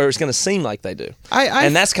 or it's going to seem like they do.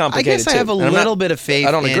 And that's complicated, I guess I have a little bit of faith.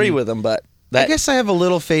 I don't agree with them, but I guess I have a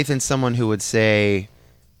little faith in someone who would say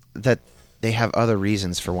that they have other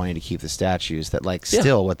reasons for wanting to keep the statues, that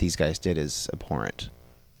still what these guys did is abhorrent.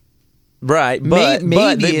 Right, but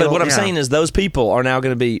what I'm saying is those people are now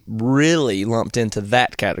going to be really lumped into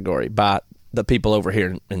that category by the people over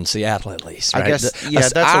here in Seattle, at least. Right? I guess,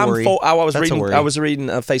 that's a worry. I was reading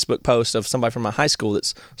a Facebook post of somebody from my high school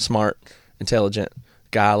that's smart, intelligent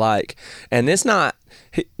guy, and it's not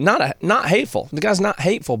hateful. The guy's not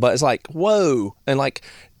hateful, but it's like, whoa, and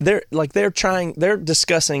they're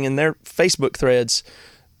discussing in their Facebook threads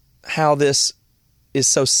how this is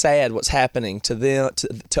so sad, what's happening to them,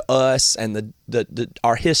 to us, and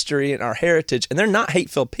our history and our heritage. And they're not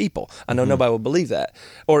hate-filled people. I know nobody will believe that,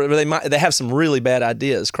 or they have some really bad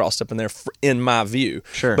ideas crossed up in there, in my view.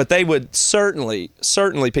 Sure, but they would certainly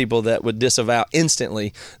people that would disavow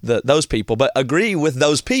instantly those people, but agree with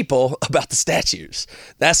those people about the statues.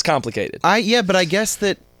 That's complicated. But I guess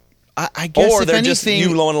that. I guess or they're anything, just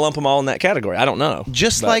you want to lump them all in that category. I don't know.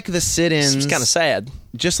 Just like the sit-ins, it's kind of sad.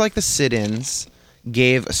 Just like the sit-ins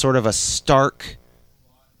gave sort of a stark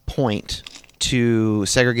point to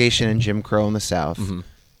segregation and Jim Crow in the South.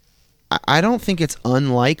 I don't think it's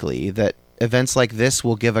unlikely that events like this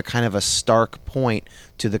will give a kind of a stark point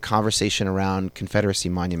to the conversation around Confederacy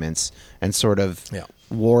monuments and sort of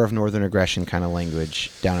war of northern aggression kind of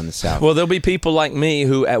language down in the South. Well, there'll be people like me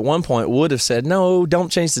who at one point would have said, no,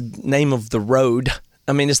 don't change the name of the road.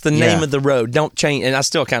 I mean, it's the name of the road. Don't change. And I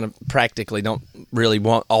still kind of practically don't really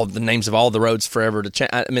want all the names of all the roads forever to change.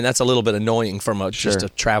 I mean, that's a little bit annoying from just a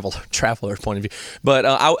traveler point of view. But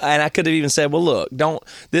I could have even said, well, look, don't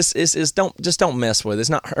mess with it. It's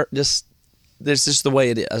not hurt. This is just the way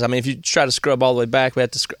it is. I mean, if you try to scrub all the way back, we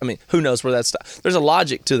have to. I mean, who knows where that's. There's a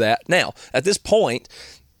logic to that. Now, at this point,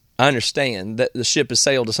 I understand that the ship has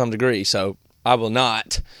sailed to some degree, so I will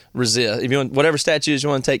not resist. If you want, whatever statues you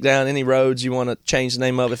want to take down, any roads you want to change the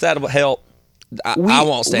name of, if that'll help, I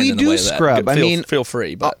won't stand in the way of that. We do scrub. Feel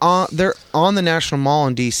free. But there on the National Mall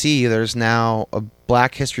in D.C., there's now a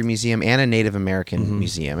Black History Museum and a Native American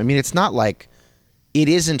museum. I mean, it's not like it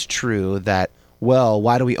isn't true that, well,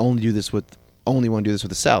 why do we only want to do this with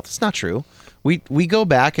the South? It's not true. We go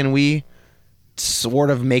back and we sort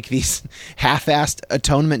of make these half-assed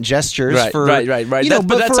atonement gestures for right.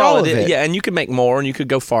 but that's all it is. Yeah, and you could make more, and you could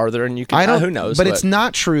go farther, and you could. Who knows? But it's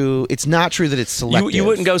not true. It's not true that it's selective. You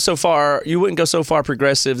wouldn't go so far. You wouldn't go so far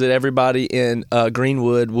progressive that everybody in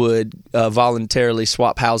Greenwood would voluntarily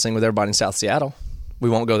swap housing with everybody in South Seattle. We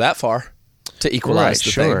won't go that far to equalize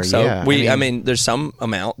the thing. So I mean, there's some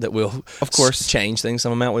amount that will, of course, change things.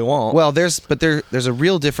 Some amount we won't. Well, there's a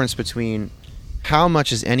real difference between how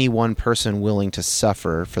much is any one person willing to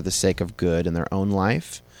suffer for the sake of good in their own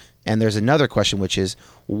life? And there's another question, which is,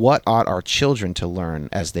 what ought our children to learn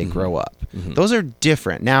as they grow up? Those are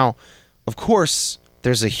different. Now, of course,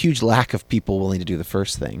 there's a huge lack of people willing to do the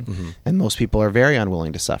first thing, and most people are very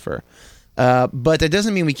unwilling to suffer. But that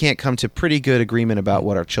doesn't mean we can't come to pretty good agreement about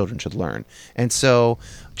what our children should learn. And so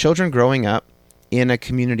children growing up in a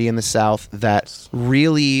community in the South that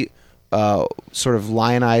really sort of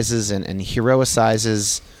lionizes and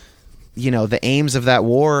heroicizes, the aims of that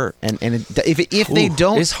war, and if they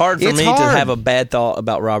don't, it's hard for me to have a bad thought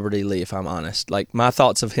about Robert E. Lee, if I'm honest. Like, my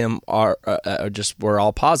thoughts of him were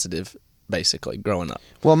all positive, basically, growing up.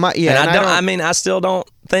 Well, I still don't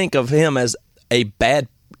think of him as a bad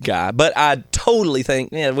guy, but I totally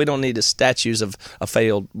think we don't need the statues of a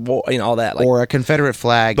failed war, all that, like, or a Confederate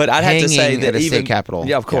flag. But I'd have to say that even state capitol.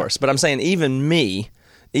 Yeah, of course. But I'm saying even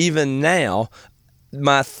now,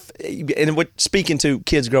 speaking to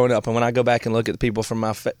kids growing up, and when I go back and look at the people from my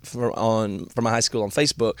high school on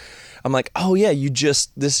Facebook, I'm like, oh yeah,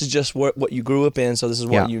 this is just what you grew up in, so this is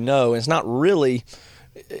what you know. And it's not really.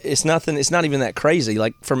 It's nothing. It's not even that crazy.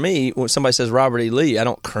 Like, for me, when somebody says Robert E. Lee, I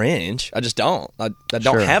don't cringe. I just don't. I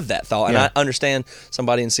don't have that thought. And I understand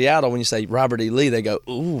somebody in Seattle, when you say Robert E. Lee, they go,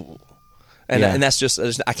 ooh. And that's just,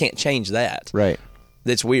 I can't change that. Right.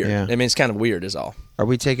 It's weird. Yeah. I mean, it's kind of weird is all. Are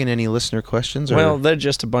we taking any listener questions? Or? Well, they're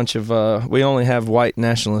just a bunch of, we only have white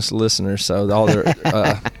nationalist listeners, so all their...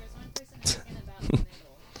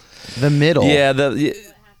 the middle. Yeah,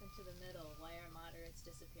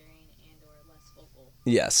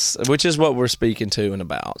 yes, which is what we're speaking to and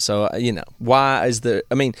about. So, why is there...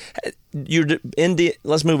 I mean,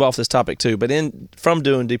 let's move off this topic too, but from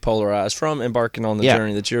doing Depolarized, from embarking on the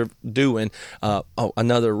journey that you're doing,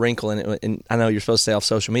 another wrinkle in it, and I know you're supposed to stay off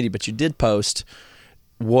social media, but you did post,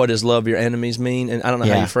 what does love your enemies mean? And I don't know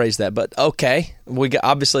how you phrase that, but okay,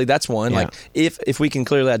 obviously that's one. Like, if we can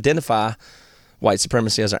clearly identify white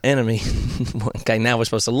supremacy as our enemy, okay, now we're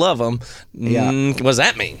supposed to love them. What does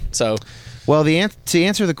that mean? So... Well, to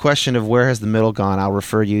answer the question of where has the middle gone, I'll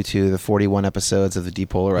refer you to the 41 episodes of the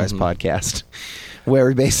Depolarized podcast, where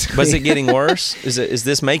we basically... But is it getting worse? Is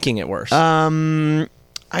this making it worse? I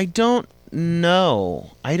don't know.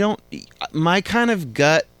 My kind of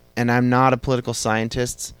gut, and I'm not a political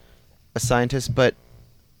scientist, but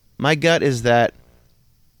my gut is that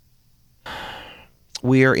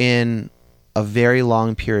we are in a very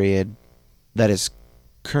long period that is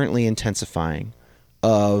currently intensifying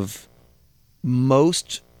of...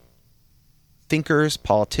 most thinkers,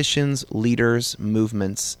 politicians, leaders,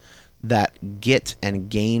 movements that get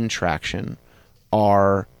and gain traction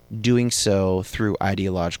are doing so through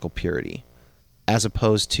ideological purity as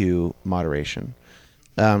opposed to moderation.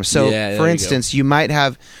 For instance, you might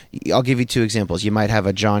have... I'll give you two examples. You might have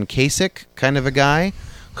a John Kasich kind of a guy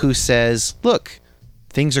who says, look,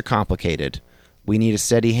 things are complicated. We need a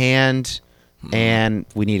steady hand and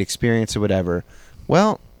we need experience or whatever.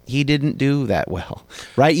 Well... he didn't do that well,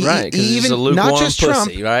 right? Right, because he's a lukewarm not just pussy,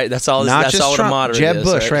 Trump, right? That's all. Not that's just all Trump, the moderate Jeb is,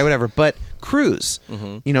 Bush, right? Whatever. But Cruz,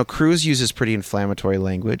 Mm-hmm. Cruz uses pretty inflammatory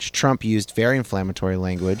language. Trump used very inflammatory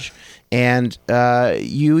language, and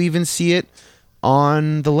you even see it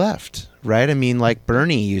on the left, right? I mean, like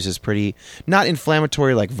Bernie uses pretty, not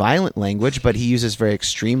inflammatory, like violent language, but he uses very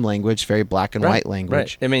extreme language, very black and white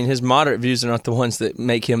language. Right. I mean, his moderate views are not the ones that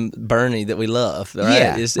make him Bernie that we love, right?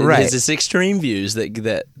 Yeah, It's extreme views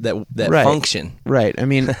that function. Right. I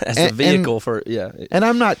mean, as a vehicle for, And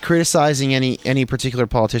I'm not criticizing any particular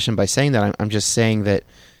politician by saying that. I'm just saying that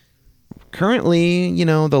currently,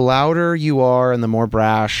 the louder you are and the more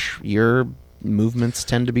brash your movements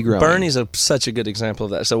tend to be growing. Bernie's such a good example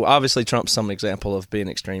of that. So obviously Trump's some example of being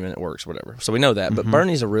extreme and it works, whatever. So we know that. But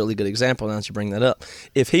Bernie's a really good example now that you bring that up.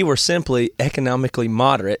 If he were simply economically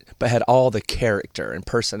moderate but had all the character and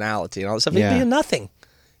personality and all that stuff, he'd be a nothing.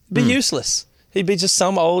 He'd be useless. He'd be just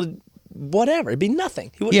some old whatever. It'd be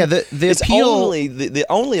nothing. He the appeal... the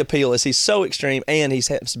only appeal is he's so extreme and he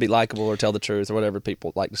happens to be likable or tell the truth or whatever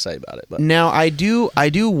people like to say about it. But now I do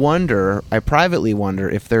wonder, I privately wonder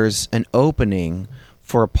if there's an opening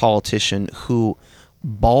for a politician who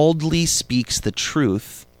baldly speaks the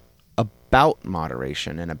truth about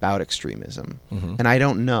moderation and about extremism. And I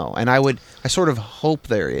don't know. And I sort of hope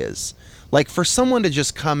there is. Like, for someone to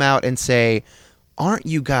just come out and say, aren't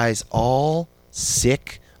you guys all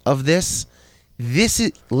sick of this?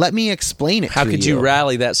 Let me explain it. How could you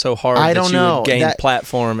rally that so hard that you would gain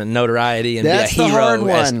platform and notoriety and be a hero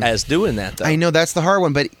as doing that, though? I know that's the hard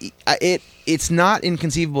one, but it's not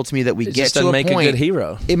inconceivable to me that we get to a point. Make a good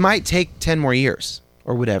hero. It might take 10 more years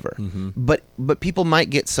or whatever, but people might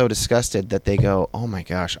get so disgusted that they go, "Oh my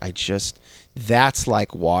gosh, that's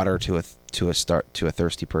like water to a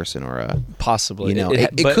thirsty person," or a possibly.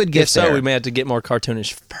 It could get there. So we may have to get more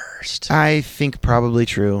cartoonish first. I think probably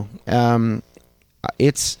true.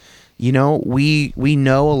 It's we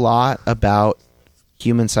know a lot about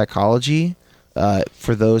human psychology,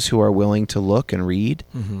 for those who are willing to look and read.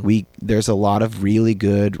 There's a lot of really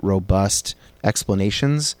good, robust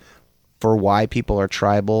explanations for why people are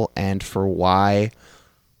tribal and for why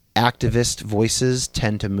activist voices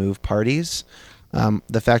tend to move parties.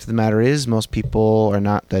 The fact of the matter is most people are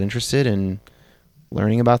not that interested in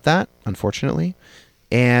learning about that, unfortunately.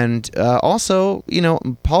 And also,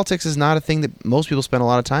 politics is not a thing that most people spend a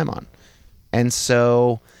lot of time on. And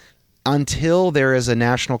so until there is a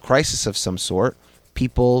national crisis of some sort,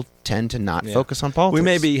 people tend to not focus on politics. We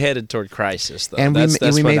may be headed toward crisis, though. And that's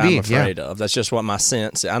we what may I'm be, afraid of. That's just what my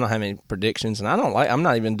sense. I don't have any predictions, and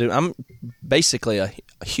I'm basically a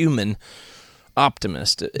human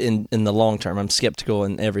optimist in the long term. I'm skeptical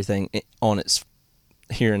in everything on its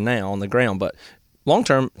here and now on the ground, but long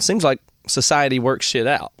term, it seems like society works shit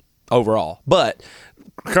out overall. But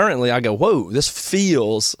currently, I go, whoa, this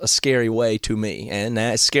feels a scary way to me, and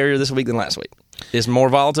it's scarier this week than last week. It's more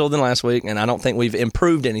volatile than last week, and I don't think we've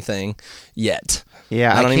improved anything yet.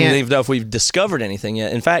 Yeah, I don't even know if we've discovered anything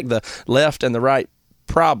yet. In fact, the left and the right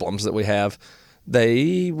problems that we have,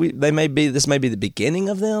 this may be the beginning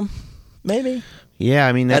of them. Maybe. Yeah,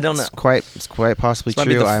 I mean that's I don't know. It's quite possibly true. Might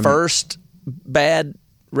be the first bad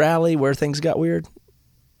rally where things got weird.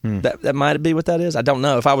 That might be what that is. I don't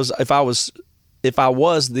know. If I was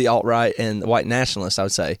the alt-right and the white nationalist, I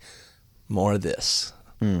would say more of this.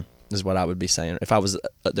 Is what I would be saying. If I was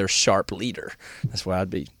their sharp leader, that's what I'd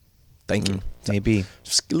be thinking. Maybe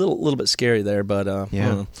just a little bit scary there, but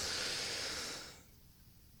yeah.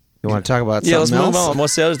 You want to talk about something let's else? move on.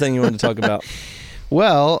 What's the other thing you wanted to talk about?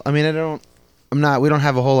 Well, I mean, we don't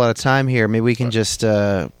have a whole lot of time here. Maybe we can just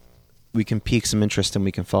we can pique some interest and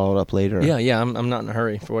we can follow it up later. Yeah. I'm not in a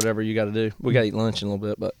hurry for whatever you got to do. We got to eat lunch in a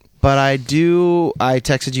little bit, But I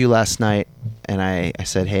texted you last night and I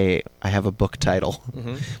said, hey, I have a book title,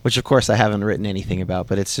 which of course I haven't written anything about,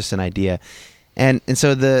 but it's just an idea. And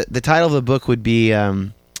so the title of the book would be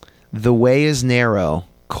The Way is Narrow,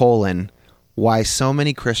 Why So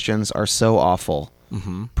Many Christians Are So Awful,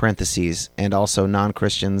 parentheses, and also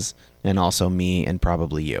non-Christians and also me and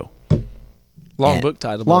probably you. Long book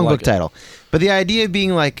title. But the idea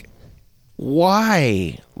being like,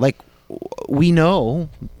 why? Like, we know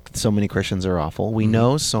so many Christians are awful. We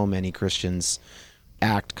know so many Christians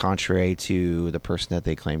act contrary to the person that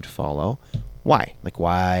they claim to follow. Why? Like,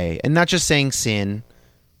 why? And not just saying sin,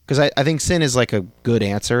 because I think sin is like a good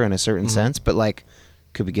answer in a certain sense, but like,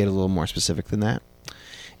 could we get a little more specific than that?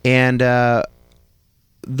 And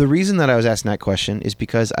the reason that I was asking that question is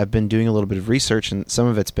because I've been doing a little bit of research, and some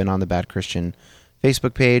of it's been on the Bad Christian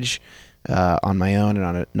Facebook page, on my own, and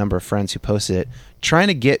on a number of friends who posted it, trying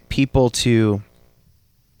to get people to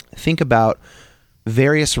think about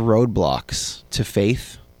various roadblocks to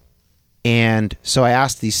faith. And so I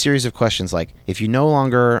asked these series of questions like, if you no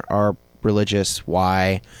longer are religious,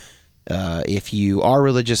 why? If you are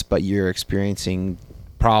religious but you're experiencing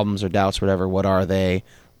problems or doubts or whatever, what are they?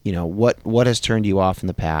 What has turned you off in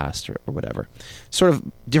the past or whatever. Sort of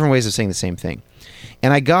different ways of saying the same thing.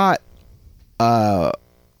 And I got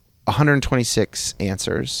 126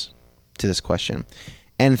 answers to this question.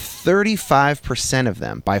 And 35% of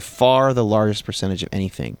them, by far the largest percentage of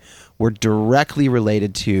anything, were directly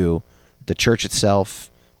related to the church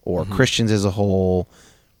itself or Christians as a whole.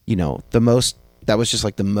 That was just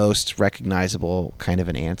like the most recognizable kind of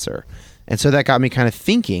an answer. And so that got me kind of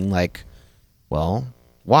thinking like, well,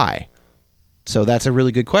 why? So that's a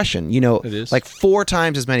really good question. It is. Like 4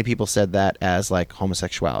 times as many people said that as like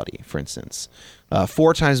homosexuality, for instance.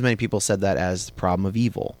 4 times as many people said that as the problem of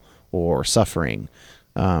evil or suffering.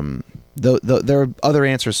 There are other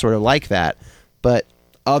answers sort of like that, but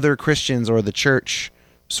other Christians or the church,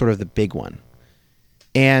 sort of the big one.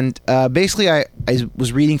 And basically, I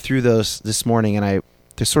was reading through those this morning, and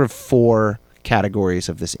there's sort of 4 categories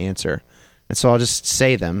of this answer. And so I'll just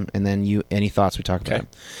say them, and then any thoughts we talk about them.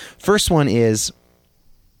 First one is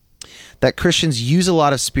that Christians use a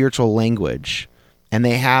lot of spiritual language, and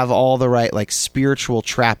they have all the right like spiritual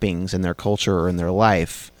trappings in their culture or in their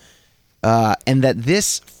life, and that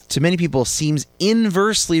this, to many people, seems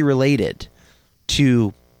inversely related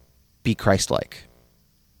to be Christ-like.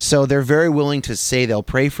 So they're very willing to say they'll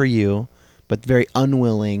pray for you, but very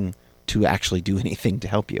unwilling to actually do anything to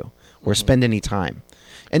help you or spend any time.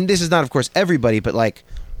 And this is not, of course, everybody, but like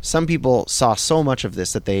some people saw so much of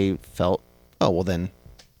this that they felt, oh, well then,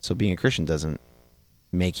 so being a Christian doesn't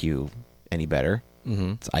make you any better.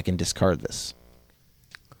 So I can discard this.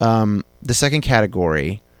 The second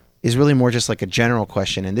category is really more just like a general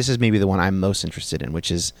question, and this is maybe the one I'm most interested in, which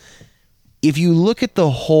is, if you look at the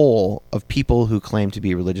whole of people who claim to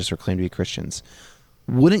be religious or claim to be Christians,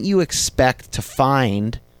 wouldn't you expect to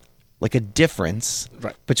find like a difference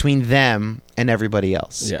Right. between them and everybody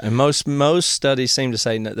else. Yeah, and most studies seem to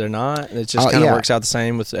say that they're not. It just kind of works out the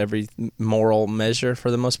same with every moral measure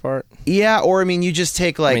for the most part. Yeah, or I mean, you just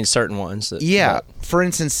take like certain ones. For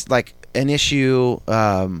instance, like an issue.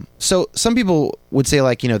 So some people would say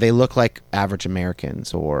like they look like average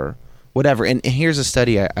Americans or whatever. And here's a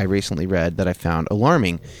study I recently read that I found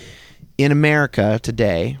alarming. In America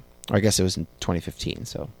today, or I guess it was in 2015,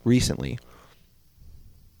 so recently.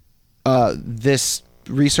 This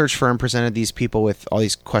research firm presented these people with all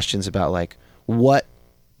these questions about like what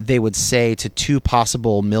they would say to two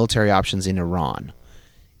possible military options in Iran.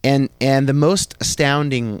 And the most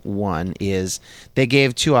astounding one is they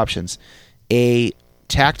gave two options: a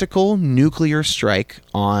tactical nuclear strike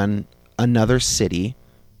on another city,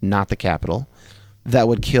 not the capital, that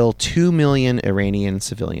would kill 2 million Iranian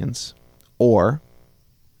civilians, or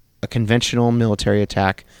a conventional military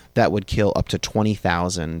attack that would kill up to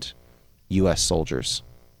 20,000 U.S. soldiers.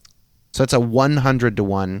 So it's a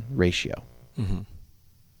 100-to-1 ratio.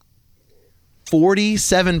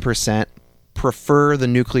 47% prefer the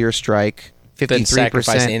nuclear strike. 53%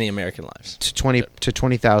 sacrifice any American lives to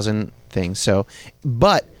 20,000 things. So,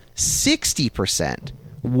 but 60%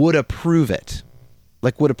 would approve it.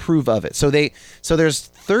 Like would approve of it. So there's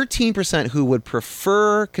 13% who would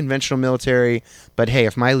prefer conventional military, but hey,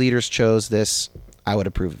 if my leaders chose this, I would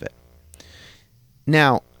approve of it.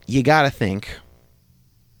 Now, you got to think,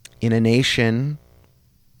 in a nation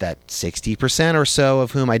that 60% or so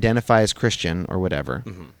of whom identify as Christian or whatever,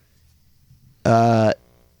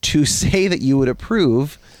 to say that you would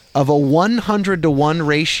approve of a 100-to-1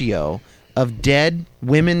 ratio of dead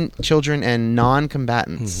women, children, and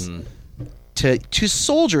non-combatants to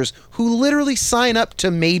soldiers who literally sign up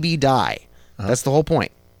to maybe die. That's the whole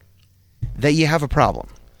point. That you have a problem.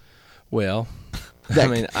 Well, I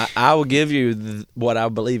mean, I will give you what I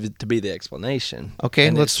believe to be the explanation.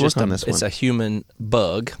 Okay, let's work on this one. It's a human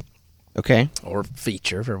bug. Okay. Or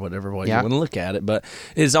feature, or whatever way you want to look at it. But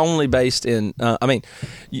it's only based in,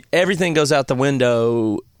 everything goes out the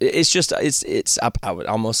window. It's just, I would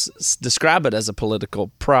almost describe it as a political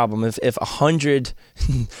problem. If 100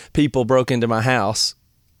 people broke into my house,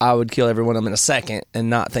 I would kill every one of them in a second and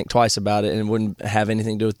not think twice about it, and wouldn't have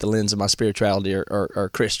anything to do with the lens of my spirituality or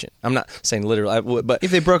Christian. I'm not saying literally, but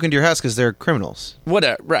if they broke into your house because they're criminals.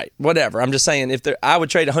 Whatever. I'm just saying I would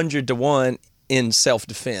trade 100-to-1 in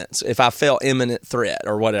self-defense if I felt imminent threat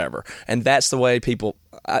or whatever. And that's the way people,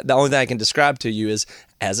 the only thing I can describe to you is,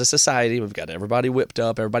 as a society, we've got everybody whipped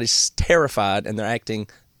up, everybody's terrified, and they're acting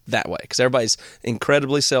that way because everybody's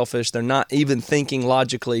incredibly selfish. They're not even thinking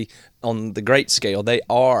logically on the great scale. They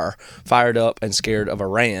are fired up and scared of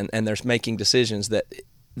Iran, and they're making decisions that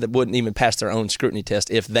wouldn't even pass their own scrutiny test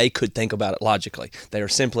if they could think about it logically. They are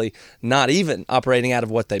simply not even operating out of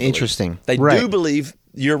what they believe. Interesting. They do believe,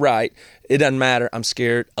 you're right, it doesn't matter, I'm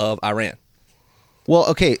scared of Iran. Well,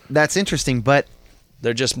 okay, that's interesting, but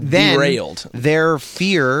they're just derailed. Their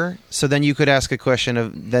fear, so then you could ask a question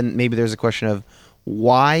of, then maybe there's a question of,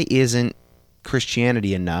 why isn't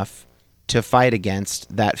Christianity enough to fight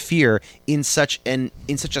against that fear in such a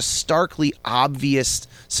starkly obvious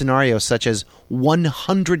scenario, such as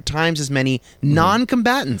 100 times as many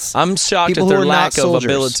non-combatants? I'm shocked at their lack of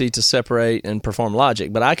ability to separate and perform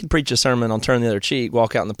logic. But I could preach a sermon on turn the other cheek,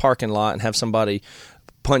 walk out in the parking lot, and have somebody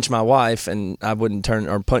punch my wife, and I wouldn't turn,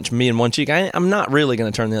 or punch me in one cheek. I'm not really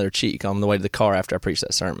going to turn the other cheek on the way to the car after I preach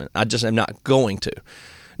that sermon. I just am not going to.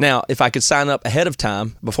 Now, if I could sign up ahead of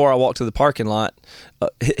time before I walk to the parking lot,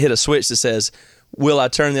 hit a switch that says, will I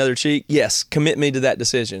turn the other cheek? Yes, commit me to that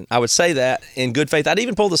decision. I would say that in good faith. I'd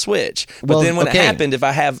even pull the switch. But then when it happened, if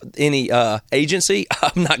I have any agency,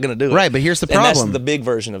 I'm not going to do it. Right, but here's the problem. And that's the big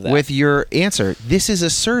version of that. With your answer, this is a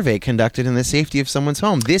survey conducted in the safety of someone's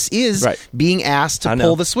home. This is being asked to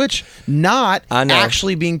pull the switch, not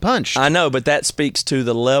actually being punched. I know, but that speaks to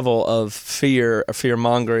the level of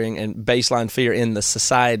fear-mongering and baseline fear in the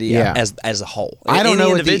society as a whole. I don't know.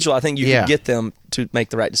 Any individual, I think you can get them to make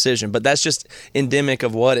the right decision, but that's just endemic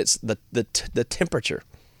of what it's the temperature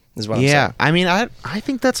is what I'm saying. Yeah, I mean, I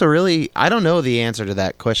think that's I don't know the answer to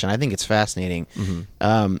that question. I think it's fascinating.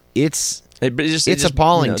 It's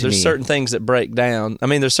appalling to me. There's certain things that break down. I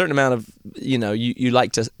mean, there's a certain amount of, you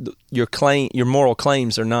like to, your moral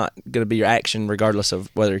claims are not going to be your action regardless of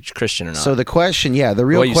whether it's Christian or not. So the question, the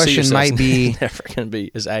real question might be, never going to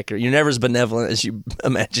be as accurate. You're never as benevolent as you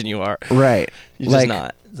imagine you are. Right. You're just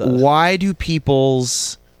not. Why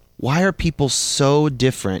are people so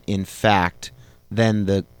different in fact than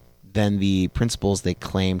the principles they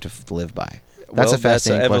claim to live by? That's a fascinating question.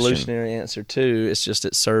 That's an evolutionary answer too. It's just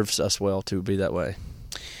it serves us well to be that way.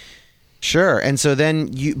 Sure. And so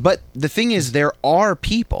then but the thing is, there are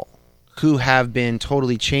people who have been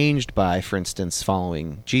totally changed by, for instance,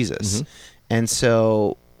 following Jesus. And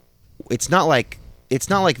so it's not like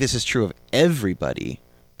this is true of everybody,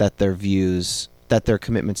 that their views, that their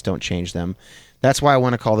commitments don't change them. That's why I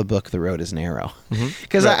want to call the book "The Road Is Narrow,"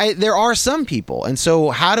 because there are some people. And so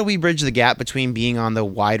how do we bridge the gap between being on the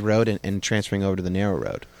wide road and transferring over to the narrow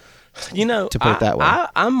road? To put it that way,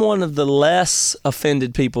 I'm one of the less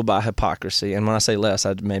offended people by hypocrisy. And when I say less,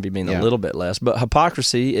 I maybe mean a little bit less. But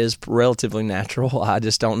hypocrisy is relatively natural. I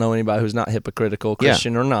just don't know anybody who's not hypocritical,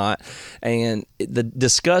 Christian or not. And the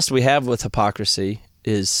disgust we have with hypocrisy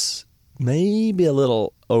is maybe a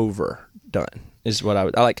little overdone, is what I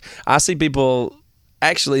like. I see people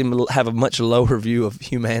actually have a much lower view of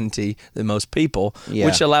humanity than most people,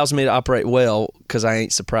 which allows me to operate well because I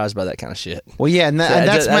ain't surprised by that kind of shit. Well, yeah, and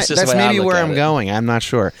that's maybe where I'm going. I'm not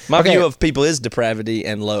sure. My view of people is depravity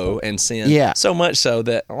and low and sin. Yeah. So much so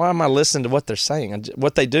that why am I listening to what they're saying?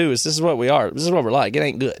 What they do is this is what we are. This is what we're like. It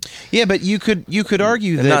ain't good. Yeah, but you could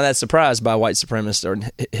argue that I'm not that surprised by white supremacists or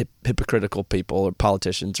hypocritical people or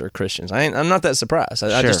politicians or Christians. I'm not that surprised.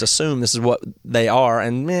 I just assume this is what they are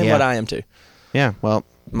and what I am too. Yeah, well,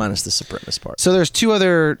 minus the supremacist part. So there's two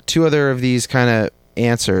other of these kind of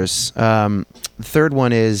answers. The third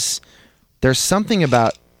one is there's something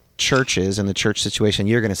about churches and the church situation,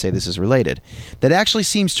 you're going to say this is related, that actually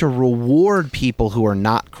seems to reward people who are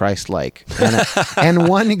not Christ-like. And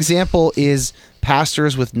one example is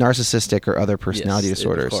pastors with narcissistic or other personality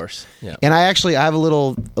disorders. Of course. Yeah. And I have a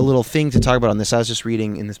little thing to talk about on this. I was just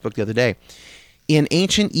reading in this book the other day. In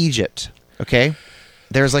ancient Egypt, okay,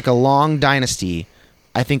 there's like a long dynasty,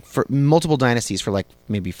 I think for multiple dynasties for like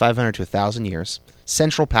maybe 500 to 1,000 years,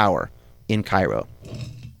 central power in Cairo.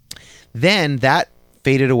 Then that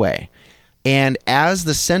faded away. And as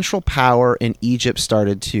the central power in Egypt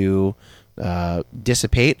started to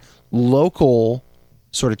dissipate, local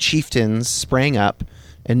sort of chieftains sprang up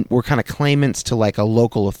and were kind of claimants to like a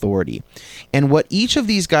local authority. And what each of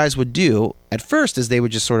these guys would do at first is they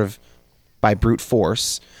would just sort of, by brute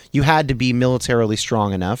force, you had to be militarily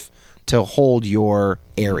strong enough to hold your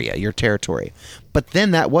area, your territory. But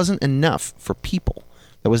then that wasn't enough for people.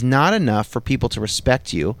 That was not enough for people to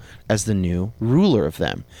respect you as the new ruler of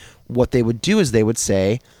them. What they would do is they would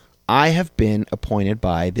say, I have been appointed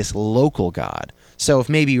by this local god. So if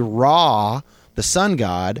maybe Ra, the sun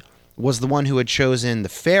god, was the one who had chosen the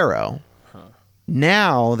pharaoh,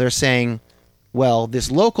 now they're saying, well,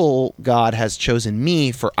 this local god has chosen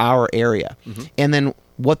me for our area. And then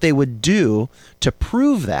what they would do to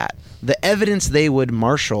prove that, the evidence they would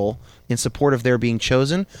marshal in support of their being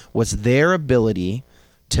chosen, was their ability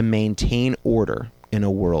to maintain order in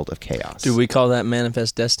a world of chaos. Do we call that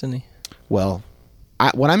manifest destiny? Well,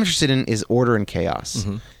 what I'm interested in is order and chaos.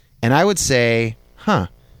 And I would say, a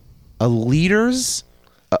leader's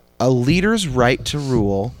right to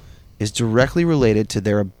rule is directly related to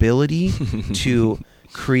their ability to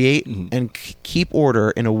create and keep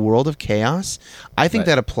order in a world of chaos. I think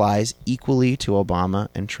that applies equally to Obama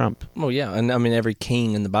and Trump. Well, yeah, and I mean every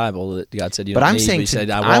king in the Bible that God said you but don't I'm need, saying he said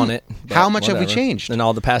I want it. How much whatever. have we changed? And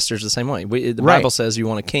all the pastors the same way. The Bible says you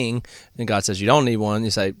want a king, and God says you don't need one.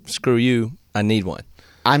 You say screw you, I need one.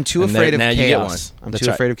 I'm too afraid of chaos. I'm too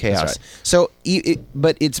afraid of chaos. So,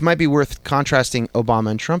 but it might be worth contrasting Obama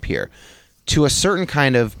and Trump here. To a certain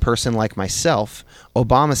kind of person like myself,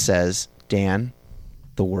 Obama says, Dan,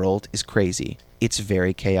 the world is crazy. It's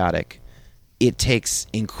very chaotic. It takes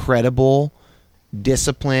incredible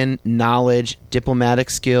discipline, knowledge, diplomatic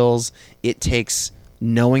skills. It takes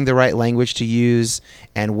knowing the right language to use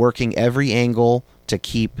and working every angle to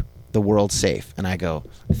keep the world safe. And I go,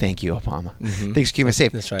 thank you, Obama. Thanks for keeping us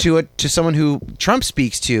safe. That's right. To someone who Trump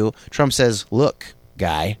speaks to, Trump says, look,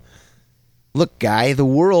 guy, the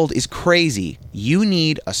world is crazy. You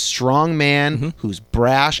need a strong man who's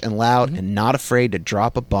brash and loud and not afraid to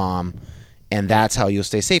drop a bomb, and that's how you'll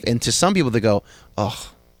stay safe. And to some people, they go,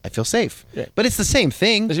 oh, I feel safe. Yeah. But it's the same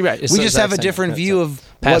thing. Right. We just have a different view of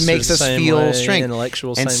what makes us feel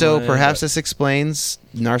strength. And so perhaps this explains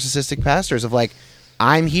narcissistic pastors of like,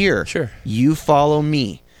 I'm here. Sure. You follow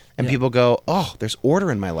me. And people go, oh, there's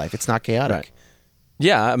order in my life. It's not chaotic. Right.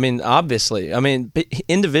 Yeah, I mean, obviously. I mean,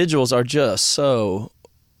 individuals are just so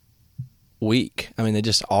weak. I mean, they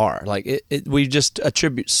just are. Like, we just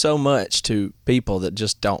attribute so much to people that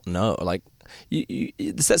just don't know. Like,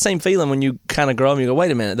 it's that same feeling when you kind of grow up and you go, wait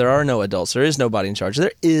a minute, there are no adults. There is nobody in charge.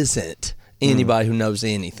 There isn't anybody who knows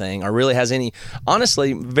anything or really has any.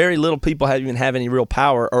 Honestly, very little people even have any real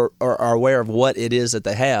power or are aware of what it is that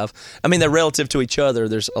they have. I mean, they're relative to each other.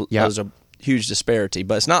 There's a huge disparity,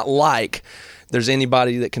 but it's not like there's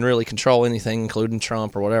anybody that can really control anything, including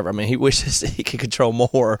Trump or whatever. I mean, he wishes he could control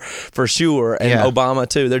more for sure, and Obama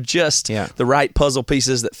too. They're just the right puzzle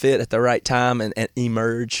pieces that fit at the right time and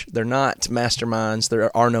emerge. They're not masterminds.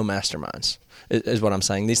 There are no masterminds, is what I'm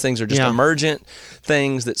saying. These things are just emergent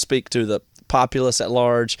things that speak to the populace at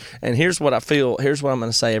large. And here's what I feel. Here's what I'm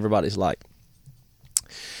going to say everybody's like.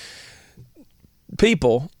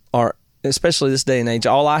 People are, especially this day and age,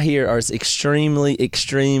 all I hear are extremely,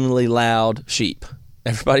 extremely loud sheep.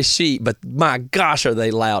 Everybody's sheep, but my gosh, are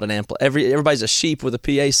they loud and ample. Everybody's a sheep with a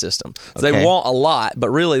PA system. So they want a lot, but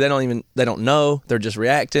really they don't know. They're just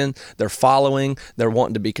reacting. They're following. They're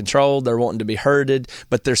wanting to be controlled. They're wanting to be herded,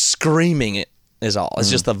 but they're screaming it is all. It's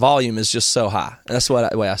just the volume is just so high. That's the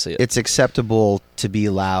way I see it. It's acceptable to be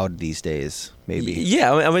loud these days, maybe.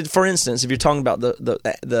 Yeah, I mean, for instance, if you're talking about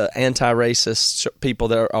the anti-racist people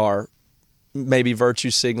that are maybe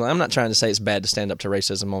virtue signaling. I'm not trying to say it's bad to stand up to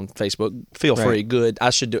racism on Facebook. Feel free. Good. I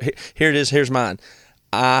should do it. Here it is. Here's mine.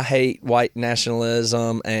 I hate white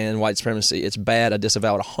nationalism and white supremacy. It's bad. I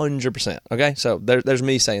disavow it 100%. Okay? So there's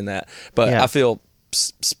me saying that. But I feel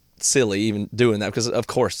silly even doing that because, of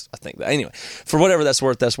course, I think that. Anyway, for whatever that's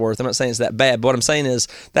worth, that's worth. I'm not saying it's that bad. But what I'm saying is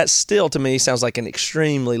that still, to me, sounds like an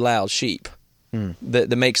extremely loud sheep. That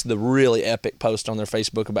makes the really epic post on their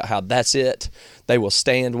Facebook about how that's it. They will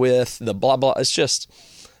stand with the blah blah. It's just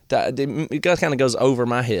that it kind of goes over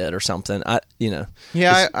my head or something. Yeah,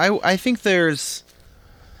 I think there's.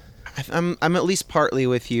 I'm at least partly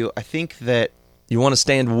with you. I think that you want to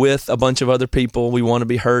stand with a bunch of other people. We want to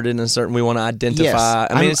be heard in a certain. We want to identify.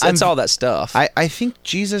 Yes, I mean, it's all that stuff. I think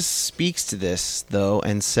Jesus speaks to this though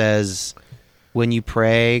and says, when you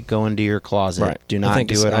pray, go into your closet. Right. Do not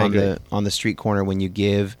do it on the street corner. When you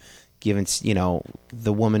give, the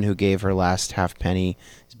woman who gave her last half penny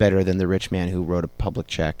is better than the rich man who wrote a public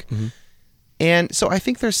check. Mm-hmm. And so I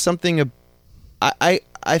think there's something. I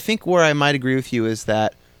think where I might agree with you is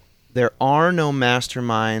that there are no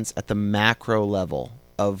masterminds at the macro level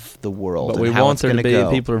of the world. But we want there to be. Go.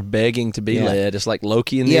 People are begging to be led. It's like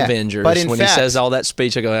Loki in the Avengers. But when he says all that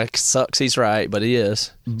speech, I go, that sucks. He's right, but he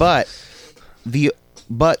is. But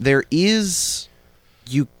there is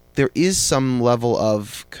some level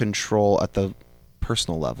of control at the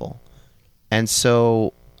personal level. And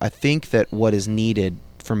so I think that what is needed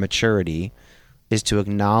for maturity is to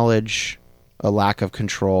acknowledge a lack of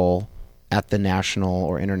control at the national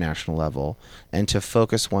or international level and to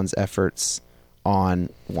focus one's efforts on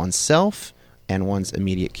oneself and one's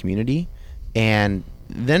immediate community. And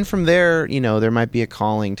then from there, there might be a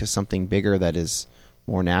calling to something bigger that is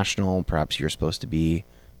more national. Perhaps you're supposed to be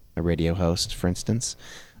a radio host, for instance.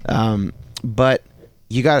 But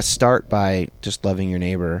you got to start by just loving your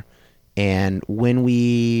neighbor. And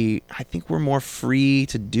I think we're more free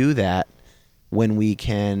to do that when we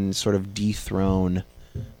can sort of dethrone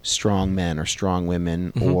strong men or strong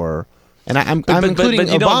women, and I'm including but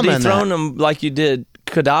you Obama. Don't dethrone them like you did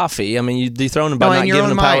Gaddafi. I mean, you dethrone them by not giving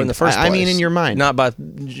them power in the first place. I mean, in your mind, not by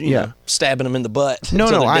stabbing them in the butt.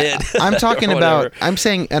 No. I'm talking about. I'm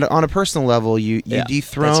saying on a personal level, you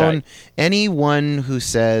dethrone anyone who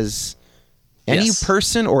says any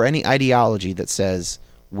person or any ideology that says,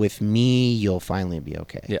 with me, you'll finally be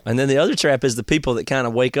okay. Yeah, and then the other trap is the people that kind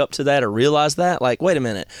of wake up to that or realize that, like, wait a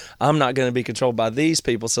minute, I'm not going to be controlled by these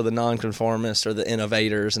people, so the nonconformists or the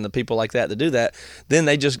innovators and the people like that do that, then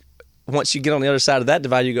they just, once you get on the other side of that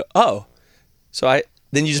divide, you go, oh,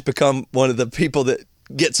 then you just become one of the people that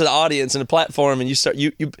gets an audience and a platform, and you start,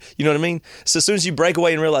 you know what I mean? So as soon as you break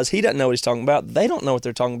away and realize he doesn't know what he's talking about, they don't know what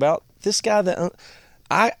they're talking about, this guy that,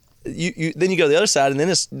 then you go to the other side, and then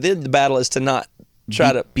the battle is to not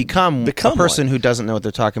try to become a person who doesn't know what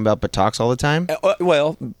they're talking about but talks all the time.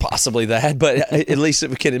 Well, possibly that, but at least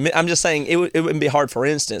if we can admit. I'm just saying it wouldn't be hard. For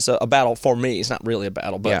instance, a battle for me. It's not really a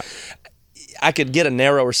battle, but I could get a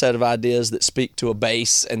narrower set of ideas that speak to a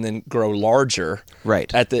base and then grow larger,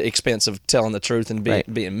 right, at the expense of telling the truth and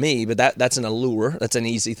being me. But that's an allure. That's an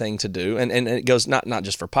easy thing to do, and it goes not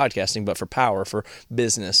just for podcasting, but for power, for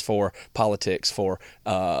business, for politics, for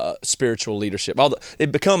spiritual leadership.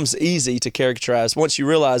 It becomes easy to characterize once you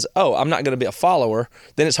realize, oh, I'm not going to be a follower.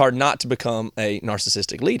 Then it's hard not to become a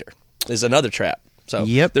narcissistic leader. Is another trap. So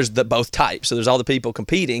there's both types. So there's all the people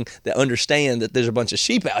competing that understand that there's a bunch of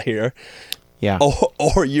sheep out here. Yeah.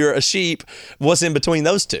 Or you're a sheep. What's in between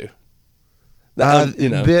those two?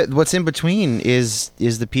 What's in between is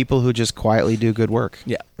the people who just quietly do good work.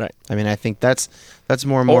 Yeah, right. I mean, I think that's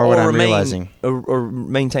more and more what I'm realizing. Or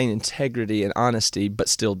maintain integrity and honesty, but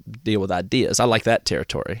still deal with ideas. I like that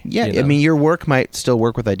territory. Yeah, I mean, your work might still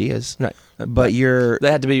work with ideas. Right. But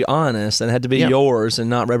they had to be honest and had to be yours and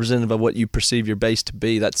not representative of what you perceive your base to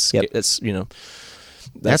be. That's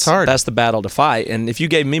hard. That's the battle to fight. And if you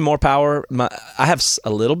gave me more power, I have a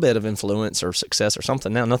little bit of influence or success or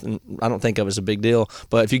something now. Nothing I don't think of as a big deal.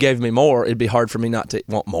 But if you gave me more, it'd be hard for me not to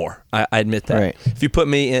want more. I admit that. Right. If you put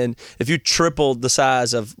me in, if you tripled the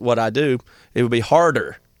size of what I do, it would be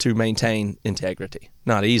harder to maintain integrity,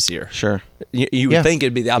 not easier. Sure. You would think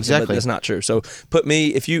it'd be the opposite, but that's not true. So put me,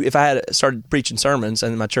 if I had started preaching sermons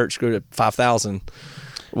and my church grew to 5,000,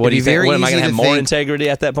 what do you think? What, am I going to have more integrity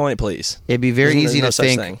at that point? Please. It'd be very easy to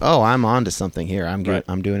think, oh, I'm on to something here. I'm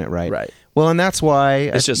doing it right. Right. Well, and that's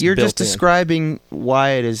why you're just in. describing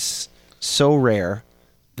why it is so rare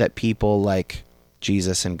that people like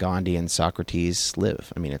Jesus and Gandhi and Socrates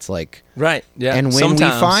live. I mean, it's like right, yeah. And when we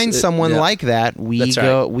find someone like that,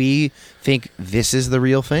 we think this is the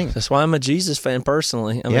real thing. That's why I'm a Jesus fan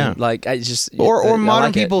personally. I mean, like I just or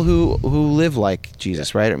modern people who live like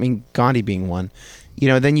Jesus, right? I mean, Gandhi being one.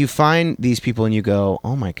 Then you find these people and you go,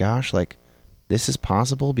 oh my gosh, like this is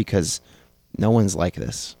possible because no one's like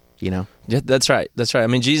this. Yeah, that's right. That's right. I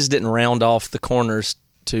mean, Jesus didn't round off the corners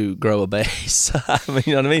to grow a base. I mean,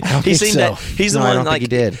 you know what I mean? He's the one. I don't think he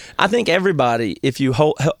did. I think everybody, if you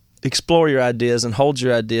explore your ideas and hold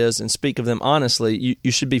your ideas and speak of them honestly,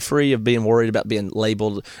 you should be free of being worried about being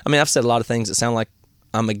labeled. I mean, I've said a lot of things that sound like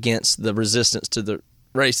I'm against the resistance to the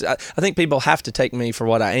race. I think people have to take me for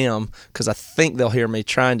what I am because I think they'll hear me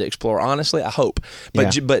trying to explore honestly. I hope.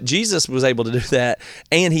 But Jesus was able to do that,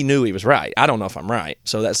 and he knew he was right. I don't know if I'm right,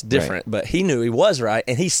 so that's different. Right. But he knew he was right,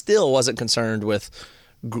 and he still wasn't concerned with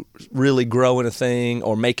really growing a thing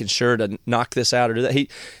or making sure to knock this out or do that.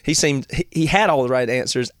 He had all the right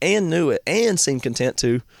answers and knew it and seemed content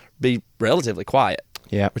to be relatively quiet,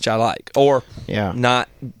 which I like, or not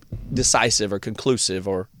decisive or conclusive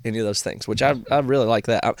or any of those things, which I really like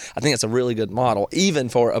that. I think it's a really good model, even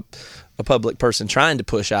for a public person trying to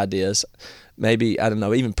push ideas. Maybe, I don't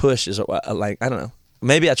know, even push is like, I don't know.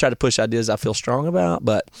 Maybe I try to push ideas I feel strong about,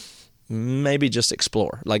 but maybe just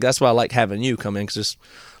explore. Like, that's why I like having you come in, because just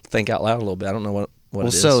think out loud a little bit. I don't know what it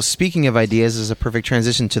is. So speaking of ideas is a perfect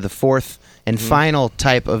transition to the fourth and final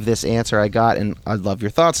type of this answer I got, and I'd love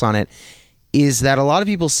your thoughts on it, is that a lot of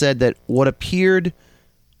people said that there appeared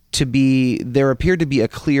to be a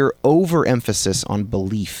clear overemphasis on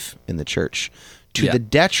belief in the church to the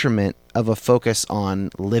detriment of a focus on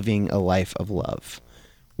living a life of love.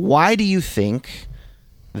 Why do you think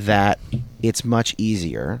that it's much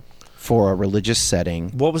easier for a religious setting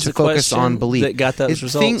to focus on belief? That got those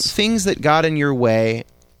results? Things that got in your way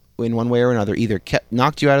in one way or another, either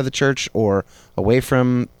knocked you out of the church or away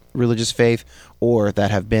from religious faith, or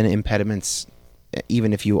that have been impediments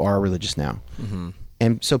even if you are religious now. Mm-hmm.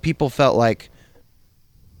 And so people felt like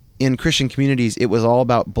in Christian communities, it was all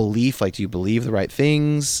about belief. Like, do you believe the right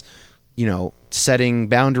things? Setting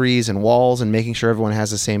boundaries and walls and making sure everyone has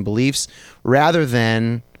the same beliefs, rather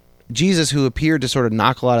than Jesus, who appeared to sort of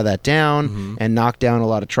knock a lot of that down and knock down a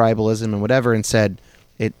lot of tribalism and whatever, and said,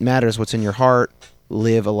 it matters what's in your heart,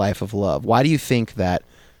 live a life of love. Why do you think that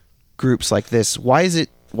groups like this, why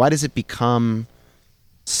does it become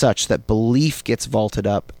such that belief gets vaulted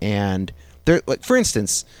up? And there, like, for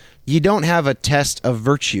instance, you don't have a test of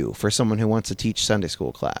virtue for someone who wants to teach Sunday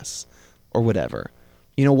school class or whatever.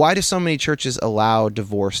 Why do so many churches allow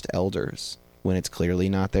divorced elders when it's clearly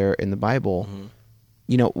not there in the Bible?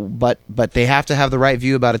 But they have to have the right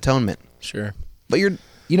view about atonement. Sure. But you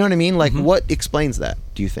know what I mean? Like, what explains that,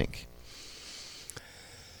 do you think?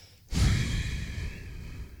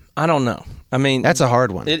 I don't know. I mean, that's a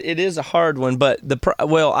hard one. It is a hard one, but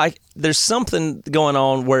there's something going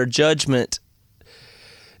on where judgment.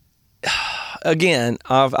 Again,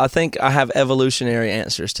 I think I have evolutionary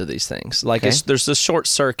answers to these things. Like, there's the short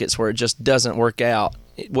circuits where it just doesn't work out.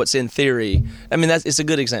 What's in theory, I mean, it's a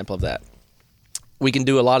good example of that. We can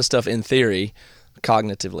do a lot of stuff in theory,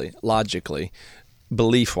 cognitively, logically,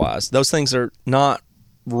 belief-wise. Those things are not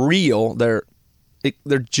real. They're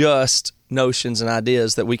just notions and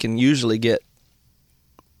ideas that we can usually get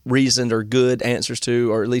reasoned or good answers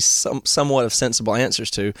to, or at least somewhat of sensible answers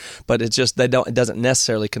to. But it's just it doesn't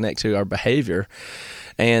necessarily connect to our behavior.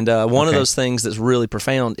 And one of those things that's really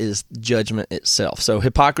profound is judgment itself. So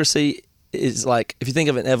hypocrisy is like, if you think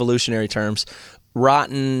of it in evolutionary terms,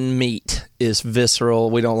 rotten meat is visceral.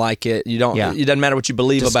 We don't like it. You don't. Yeah. It doesn't matter what you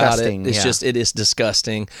believe Disgusting, about it. It's yeah. just it is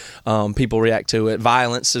disgusting. People react to it.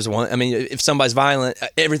 Violence is one. I mean, if somebody's violent,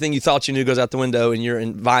 everything you thought you knew goes out the window, and you're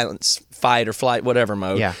in violence, fight or flight, whatever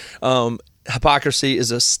mode. Yeah. Hypocrisy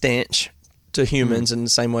is a stench to humans in the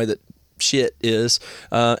same way that shit is,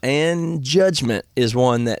 and judgment is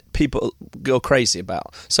one that people go crazy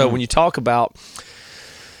about. So when you talk about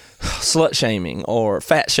slut shaming or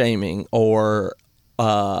fat shaming or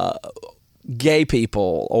gay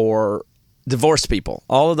people or divorced people,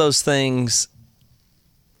 all of those things,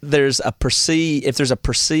 if there's a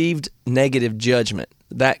perceived negative judgment,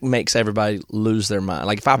 that makes everybody lose their mind.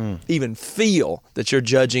 Like if I even feel that you're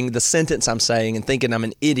judging the sentence I'm saying and thinking I'm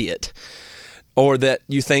an idiot, or that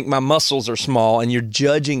you think my muscles are small and you're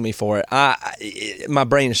judging me for it, my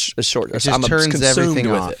brain is short. It just I'm turns consumed everything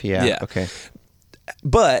with off. it. Yeah. Okay.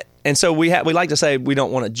 But, and so we like to say we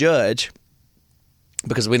don't want to judge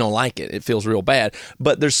because we don't like it. It feels real bad.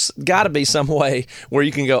 But there's got to be some way where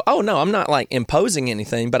you can go, oh, no, I'm not like imposing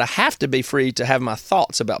anything, but I have to be free to have my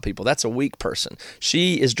thoughts about people. That's a weak person.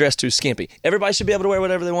 She is dressed too skimpy. Everybody should be able to wear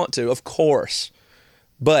whatever they want to, of course.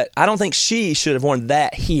 But I don't think she should have worn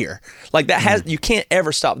that here. Like that you can't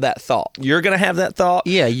ever stop that thought. You're going to have that thought.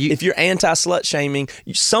 Yeah. If you're anti-slut shaming,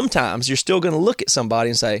 sometimes you're still going to look at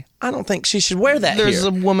somebody and say, I don't think she should wear that There's here.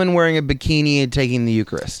 a woman wearing a bikini and taking the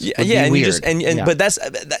Eucharist. Yeah, Would be and weird. you just Yeah.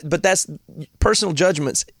 but that's personal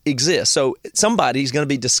judgments exist. So somebody's going to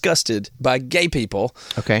be disgusted by gay people.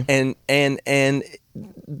 Okay. And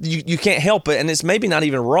you can't help it, and it's maybe not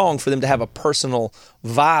even wrong for them to have a personal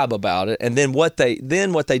vibe about it. And then what they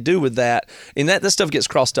do with that, and that this stuff gets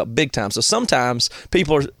crossed up big time. So sometimes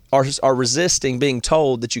people are resisting being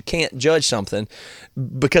told that you can't judge something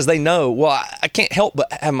because they know, well, I can't help but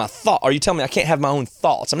have my thought. Are you telling me I can't have my own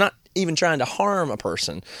thoughts? I'm not even trying to harm a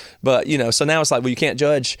person, but so now it's like, well, you can't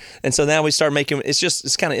judge, and so now we start making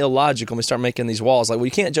it's kind of illogical. We start making these walls like, well,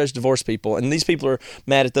 you can't judge divorced people, and these people are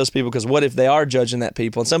mad at those people because what if they are judging that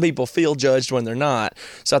people, and some people feel judged when they're not.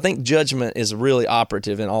 So I think judgment is really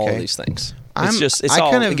operative in all of these things.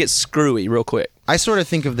 It gets screwy real quick. I sort of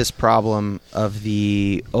think of this problem of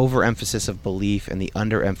the overemphasis of belief and the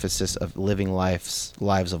underemphasis of living lives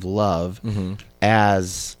of love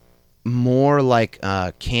as more like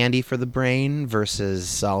candy for the brain versus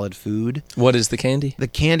solid food. What is the candy? The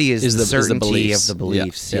candy is the certainty of the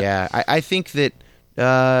beliefs. Yeah. I think that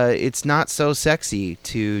it's not so sexy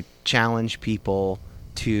to challenge people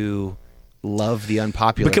to love the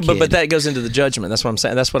unpopular kid. But that goes into the judgment. That's what I'm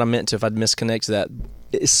saying. That's what I meant to if I'd misconnect that.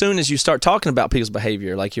 As soon as you start talking about people's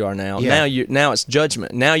behavior like you are now, now it's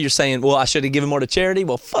judgment. Now you're saying, well, I should have given more to charity.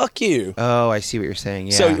 Well, fuck you. Oh, I see what you're saying.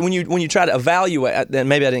 Yeah. So when you try to evaluate, then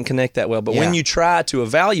maybe I didn't connect that well, but when you try to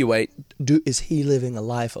evaluate, is he living a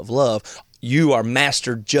life of love? You are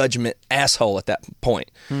master judgment asshole at that point.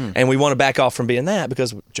 And we want to back off from being that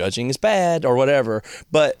because judging is bad or whatever.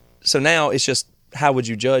 But so now it's just, how would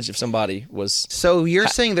you judge if somebody was... So you're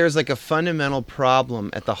saying there's like a fundamental problem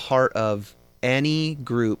at the heart of any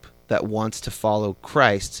group that wants to follow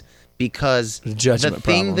Christ because the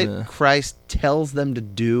thing that Christ tells them to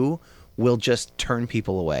do will just turn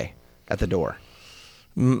people away at the door.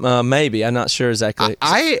 Maybe. I'm not sure exactly.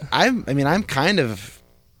 I'm kind of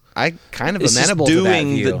amenable to that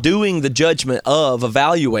view. Doing the judgment of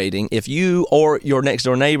evaluating if you or your next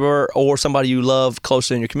door neighbor or somebody you love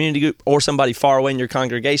closely in your community group or somebody far away in your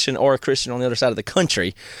congregation or a Christian on the other side of the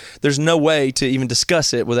country, there's no way to even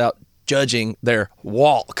discuss it without judging their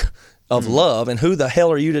walk of love. And who the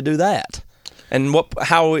hell are you to do that? And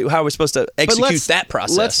how are we supposed to execute that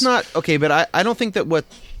process? Let's not. Okay, but I don't think that what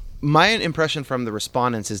my impression from the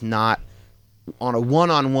respondents is not on a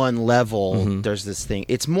one-on-one level, there's this thing.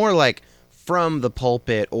 It's more like from the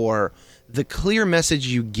pulpit or the clear message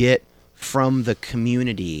you get from the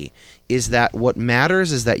community is that what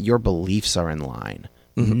matters is that your beliefs are in line.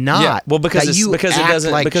 Not because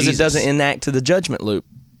it doesn't enact to the judgment loop.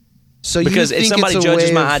 So because if somebody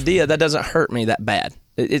judges my idea, idea, that doesn't hurt me that bad.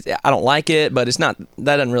 I don't like it, but it's not.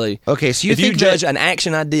 That doesn't really. Okay, so if you judge an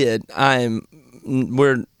action I did, I'm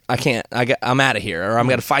out of here, or I'm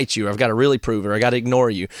got to fight you, or I've got to really prove it, or I got to ignore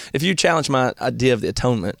you. If you challenge my idea of the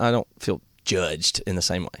atonement, I don't feel judged in the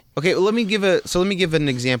same way. Okay, well, let me give an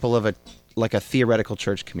example of a theoretical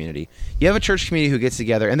church community. You have a church community who gets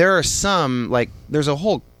together, and there are some there's a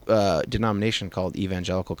whole denomination called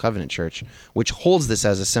Evangelical Covenant Church, which holds this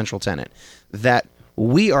as a central tenet that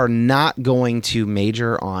we are not going to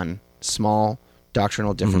major on small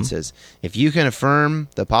doctrinal differences. If you can affirm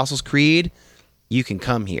the Apostles' Creed, you can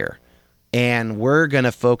come here, and we're going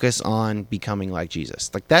to focus on becoming like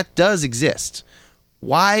Jesus. Like, that does exist.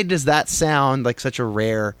 Why does that sound like such a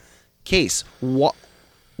rare case?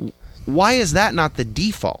 Why is that not the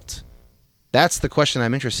default? That's the question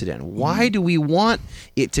I'm interested in. Why do we want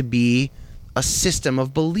it to be a system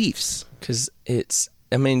of beliefs? Because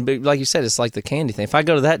like you said, it's like the candy thing. If I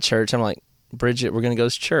go to that church, I'm like, Bridget, we're going to go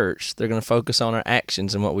to church. They're going to focus on our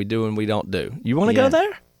actions and what we do and we don't do. You want to go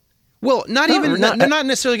there? Well, they're not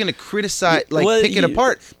necessarily going to criticize, pick it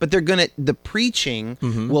apart, but the preaching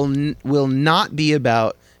will not be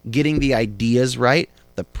about getting the ideas right.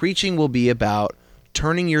 The preaching will be about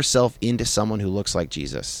turning yourself into someone who looks like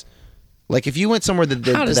Jesus. Like if you went somewhere that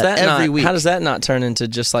did that every week. How does that not turn into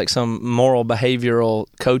just like some moral behavioral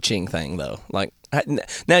coaching thing though? Like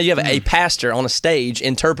now you have a pastor on a stage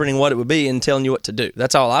interpreting what it would be and telling you what to do.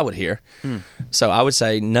 That's all I would hear. So I would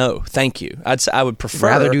say no, thank you. I would prefer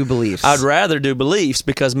rather do beliefs. I'd rather do beliefs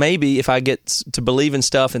because maybe if I get to believe in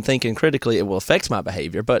stuff and thinking critically, it will affect my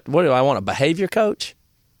behavior. But what do I want? A behavior coach?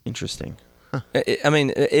 Interesting. Huh. I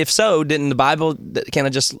mean, if so, didn't the Bible? Can I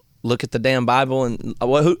just look at the damn Bible and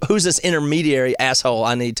who's this intermediary asshole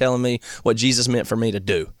I need telling me what Jesus meant for me to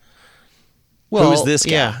do? Well, who is this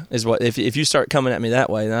guy? Yeah. Is what if you start coming at me that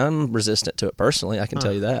way, then I'm resistant to it personally. I can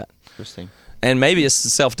tell you that. Interesting. And maybe it's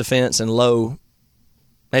self-defense and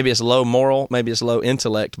maybe it's low moral, maybe it's low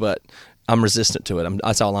intellect, but I'm resistant to it.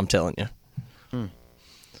 That's all I'm telling you.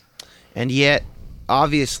 And yet,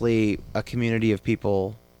 obviously, a community of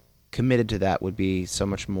people committed to that would be so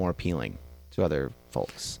much more appealing to other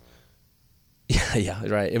folks. Yeah,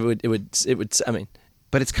 right. It would. I mean.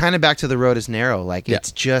 But it's kind of back to the road is narrow. Like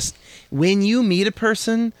it's just when you meet just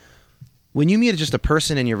a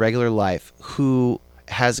person in your regular life who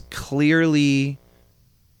has clearly,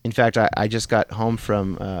 in fact, I just got home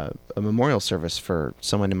from a memorial service for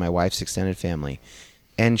someone in my wife's extended family,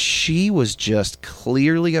 and she was just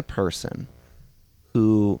clearly a person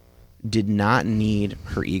who did not need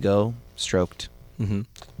her ego stroked. Mm-hmm.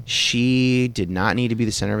 She did not need to be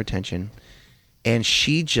the center of attention, and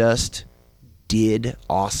she just did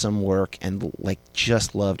awesome work and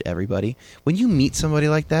just loved everybody. When you meet somebody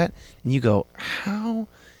like that and you go, how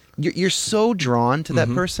you're so drawn to that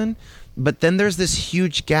person, but then there's this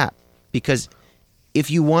huge gap because if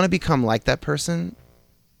you want to become like that person,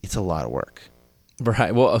 it's a lot of work.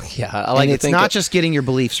 Right. Well, yeah. I like and to it's think not just getting your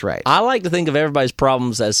beliefs right. I like to think of everybody's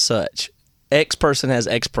problems as such. X person has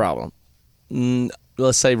X problem.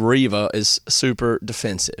 Let's say Reva is super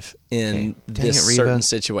defensive in this certain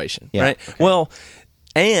situation, right? Okay. Well,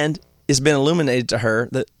 and it's been illuminated to her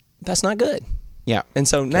that that's not good. Yeah. And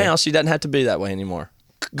so now she doesn't have to be that way anymore.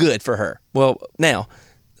 Good for her. Well, now,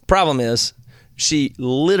 the problem is she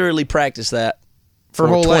literally practiced that for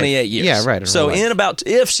 28 years. Yeah, right. So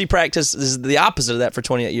if she practices the opposite of that for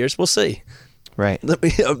 28 years, we'll see. Right.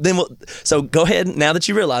 So go ahead, now that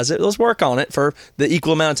you realize it, let's work on it for the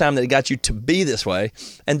equal amount of time that it got you to be this way.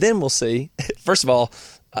 And then we'll see. First of all,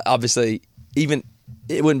 obviously, even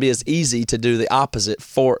it wouldn't be as easy to do the opposite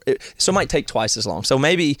so it might take twice as long. So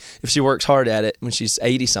maybe if she works hard at it when she's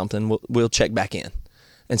 80-something, we'll check back in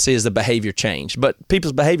and see as the behavior change. But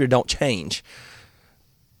people's behavior don't change.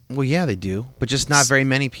 Well, yeah, they do, but just not very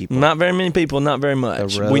many people. Not very many people, not very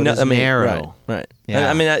much. The road is narrow. Right. Yeah.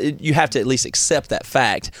 I mean, you have to at least accept that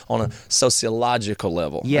fact on a sociological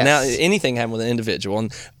level. Yes. Now, anything happen with an individual,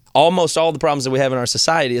 and almost all the problems that we have in our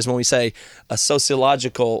society is when we say a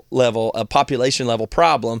sociological level, a population level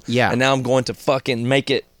problem, and now I'm going to fucking make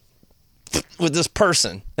it with this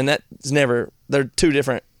person, and that's never. They're two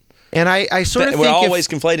different. And I sort of think we're always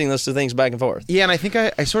conflating those two things back and forth. Yeah, and I think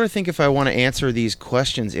I sort of think if I want to answer these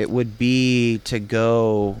questions, it would be to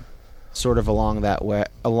go sort of along that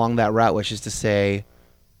route, which is to say,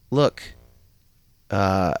 look,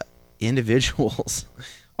 individuals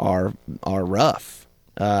are rough.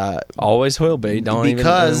 Always will be.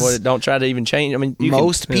 Don't try to even change. I mean,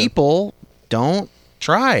 most people don't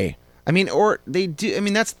try. I mean, or they do. I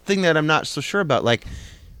mean, that's the thing that I'm not so sure about. Like,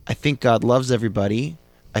 I think God loves everybody.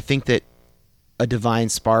 I think that a divine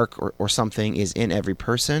spark or something is in every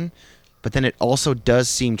person, but then it also does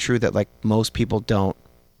seem true that like most people don't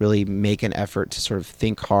really make an effort to sort of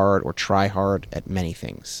think hard or try hard at many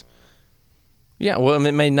things. Yeah, well,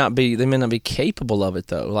 they may not be capable of it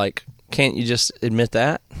though. Like, can't you just admit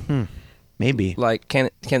that? Maybe. Like,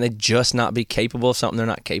 can they just not be capable of something they're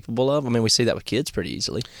not capable of? I mean, we see that with kids pretty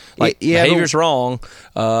easily. Like, behavior's wrong.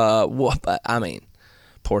 I mean,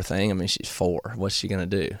 poor thing. I mean, she's 4. What's she gonna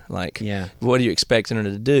do? Like, what are you expecting her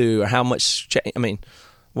to do, or how much? I mean,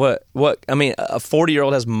 what? I mean, a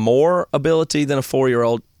 40-year-old has more ability than a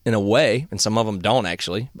 4-year-old in a way, and some of them don't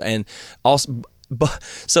actually. And also,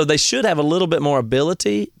 so they should have a little bit more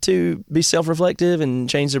ability to be self-reflective and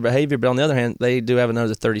change their behavior. But on the other hand, they do have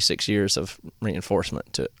another 36 years of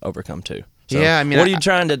reinforcement to overcome too. So yeah, I mean, what are you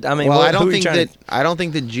trying to? I mean, well, what, I don't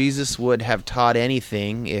think that Jesus would have taught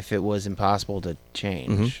anything if it was impossible to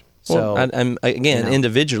change. Mm-hmm. So, well, and again,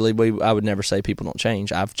 individually, I would never say people don't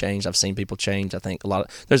change. I've changed. I've seen people change. I think a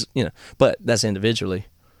lot of but that's individually.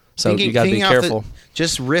 So you got to be careful.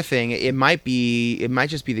 Just riffing, it might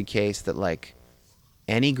just be the case that like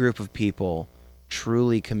any group of people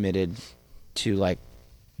truly committed to like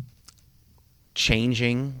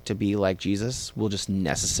changing to be like Jesus will just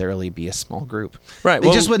necessarily be a small group. Right.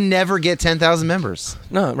 They just would never get 10,000 members.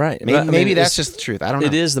 No, right. Maybe that's just the truth. I don't know.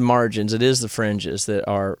 It is the margins. It is the fringes that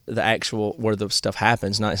are the actual where the stuff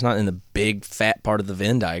happens. It's not in the big fat part of the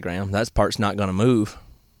Venn diagram. That part's not going to move.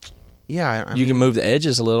 Yeah, you can move the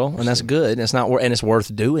edges a little, and that's good. And it's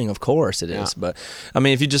worth doing, of course it is. Yeah. But I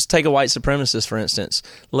mean, if you just take a white supremacist, for instance,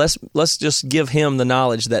 let's just give him the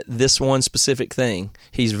knowledge that this one specific thing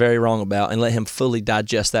he's very wrong about, and let him fully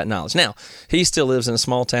digest that knowledge. Now, he still lives in a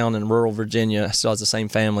small town in rural Virginia, still has the same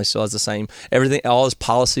family, still has the same everything, all his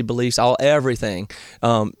policy beliefs, everything.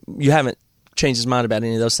 You haven't changed his mind about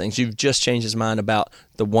any of those things. You've just changed his mind about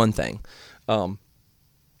the one thing.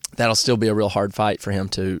 That'll still be a real hard fight for him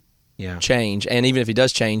to change. And even if he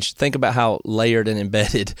does change, think about how layered and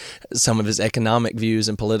embedded some of his economic views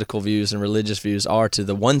and political views and religious views are to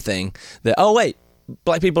the one thing that, oh, wait,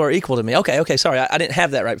 black people are equal to me. Okay, sorry, I didn't have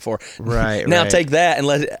that right before. Right. Now take that and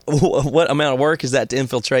what amount of work is that to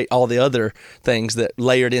infiltrate all the other things that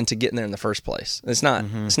layered into getting there in the first place? It's not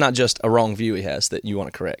It's not just a wrong view he has that you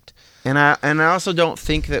want to correct. And I also don't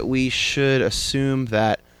think that we should assume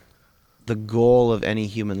that the goal of any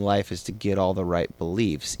human life is to get all the right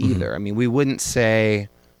beliefs either. Mm-hmm. I mean, we wouldn't say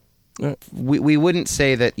we wouldn't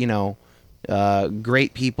say that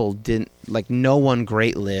great people didn't, like, no one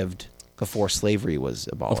great lived before slavery was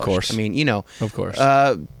abolished. Of course. I mean, of course,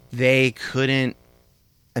 they couldn't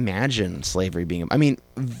imagine slavery being. I mean,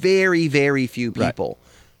 very, very few people.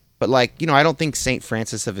 Right. But I don't think St.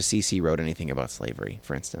 Francis of Assisi wrote anything about slavery.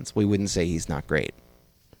 For instance, we wouldn't say he's not great.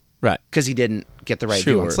 Right. Because he didn't get the right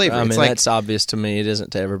view on slavery. I mean, that's obvious to me. It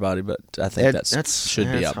isn't to everybody, but I think that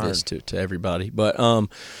should be obvious to everybody. But,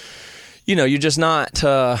 you're just not...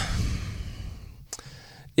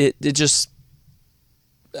 It just...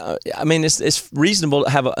 it's reasonable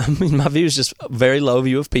to have my view is just a very low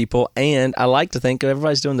view of people, and I like to think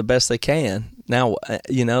everybody's doing the best they can. Now,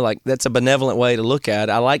 that's a benevolent way to look at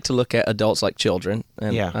it. I like to look at adults like children,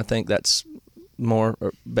 and I think that's more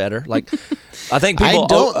or better. I think people... I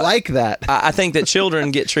don't like that. I think that children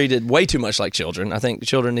get treated way too much like children. I think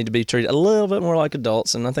children need to be treated a little bit more like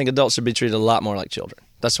adults, and I think adults should be treated a lot more like children.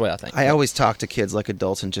 That's the way I think. I always talk to kids like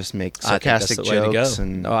adults and just make sarcastic jokes.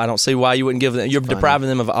 No, I don't see why you wouldn't give them... You're depriving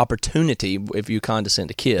them of opportunity if you condescend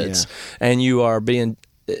to kids, and you're being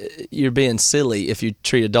silly if you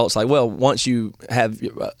treat adults like, well, once you have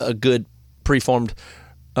a good formed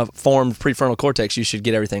prefrontal cortex, you should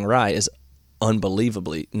get everything right. Is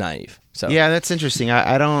unbelievably naive. So that's interesting.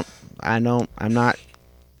 I'm not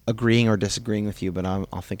agreeing or disagreeing with you, but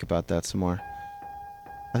I'll think about that some more.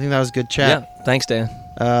 I think that was a good chat. Yeah, thanks, Dan.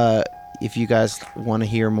 If you guys want to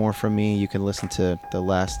hear more from me, you can listen to the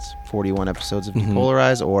last 41 episodes of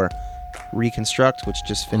Depolarize or Reconstruct, which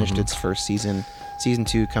just finished its first season. Season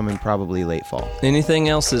 2 coming probably late fall. Anything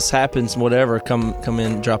else that happens, whatever, come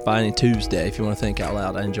in, drop by any Tuesday if you want to think out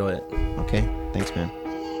loud. I enjoy it. Okay, thanks, man.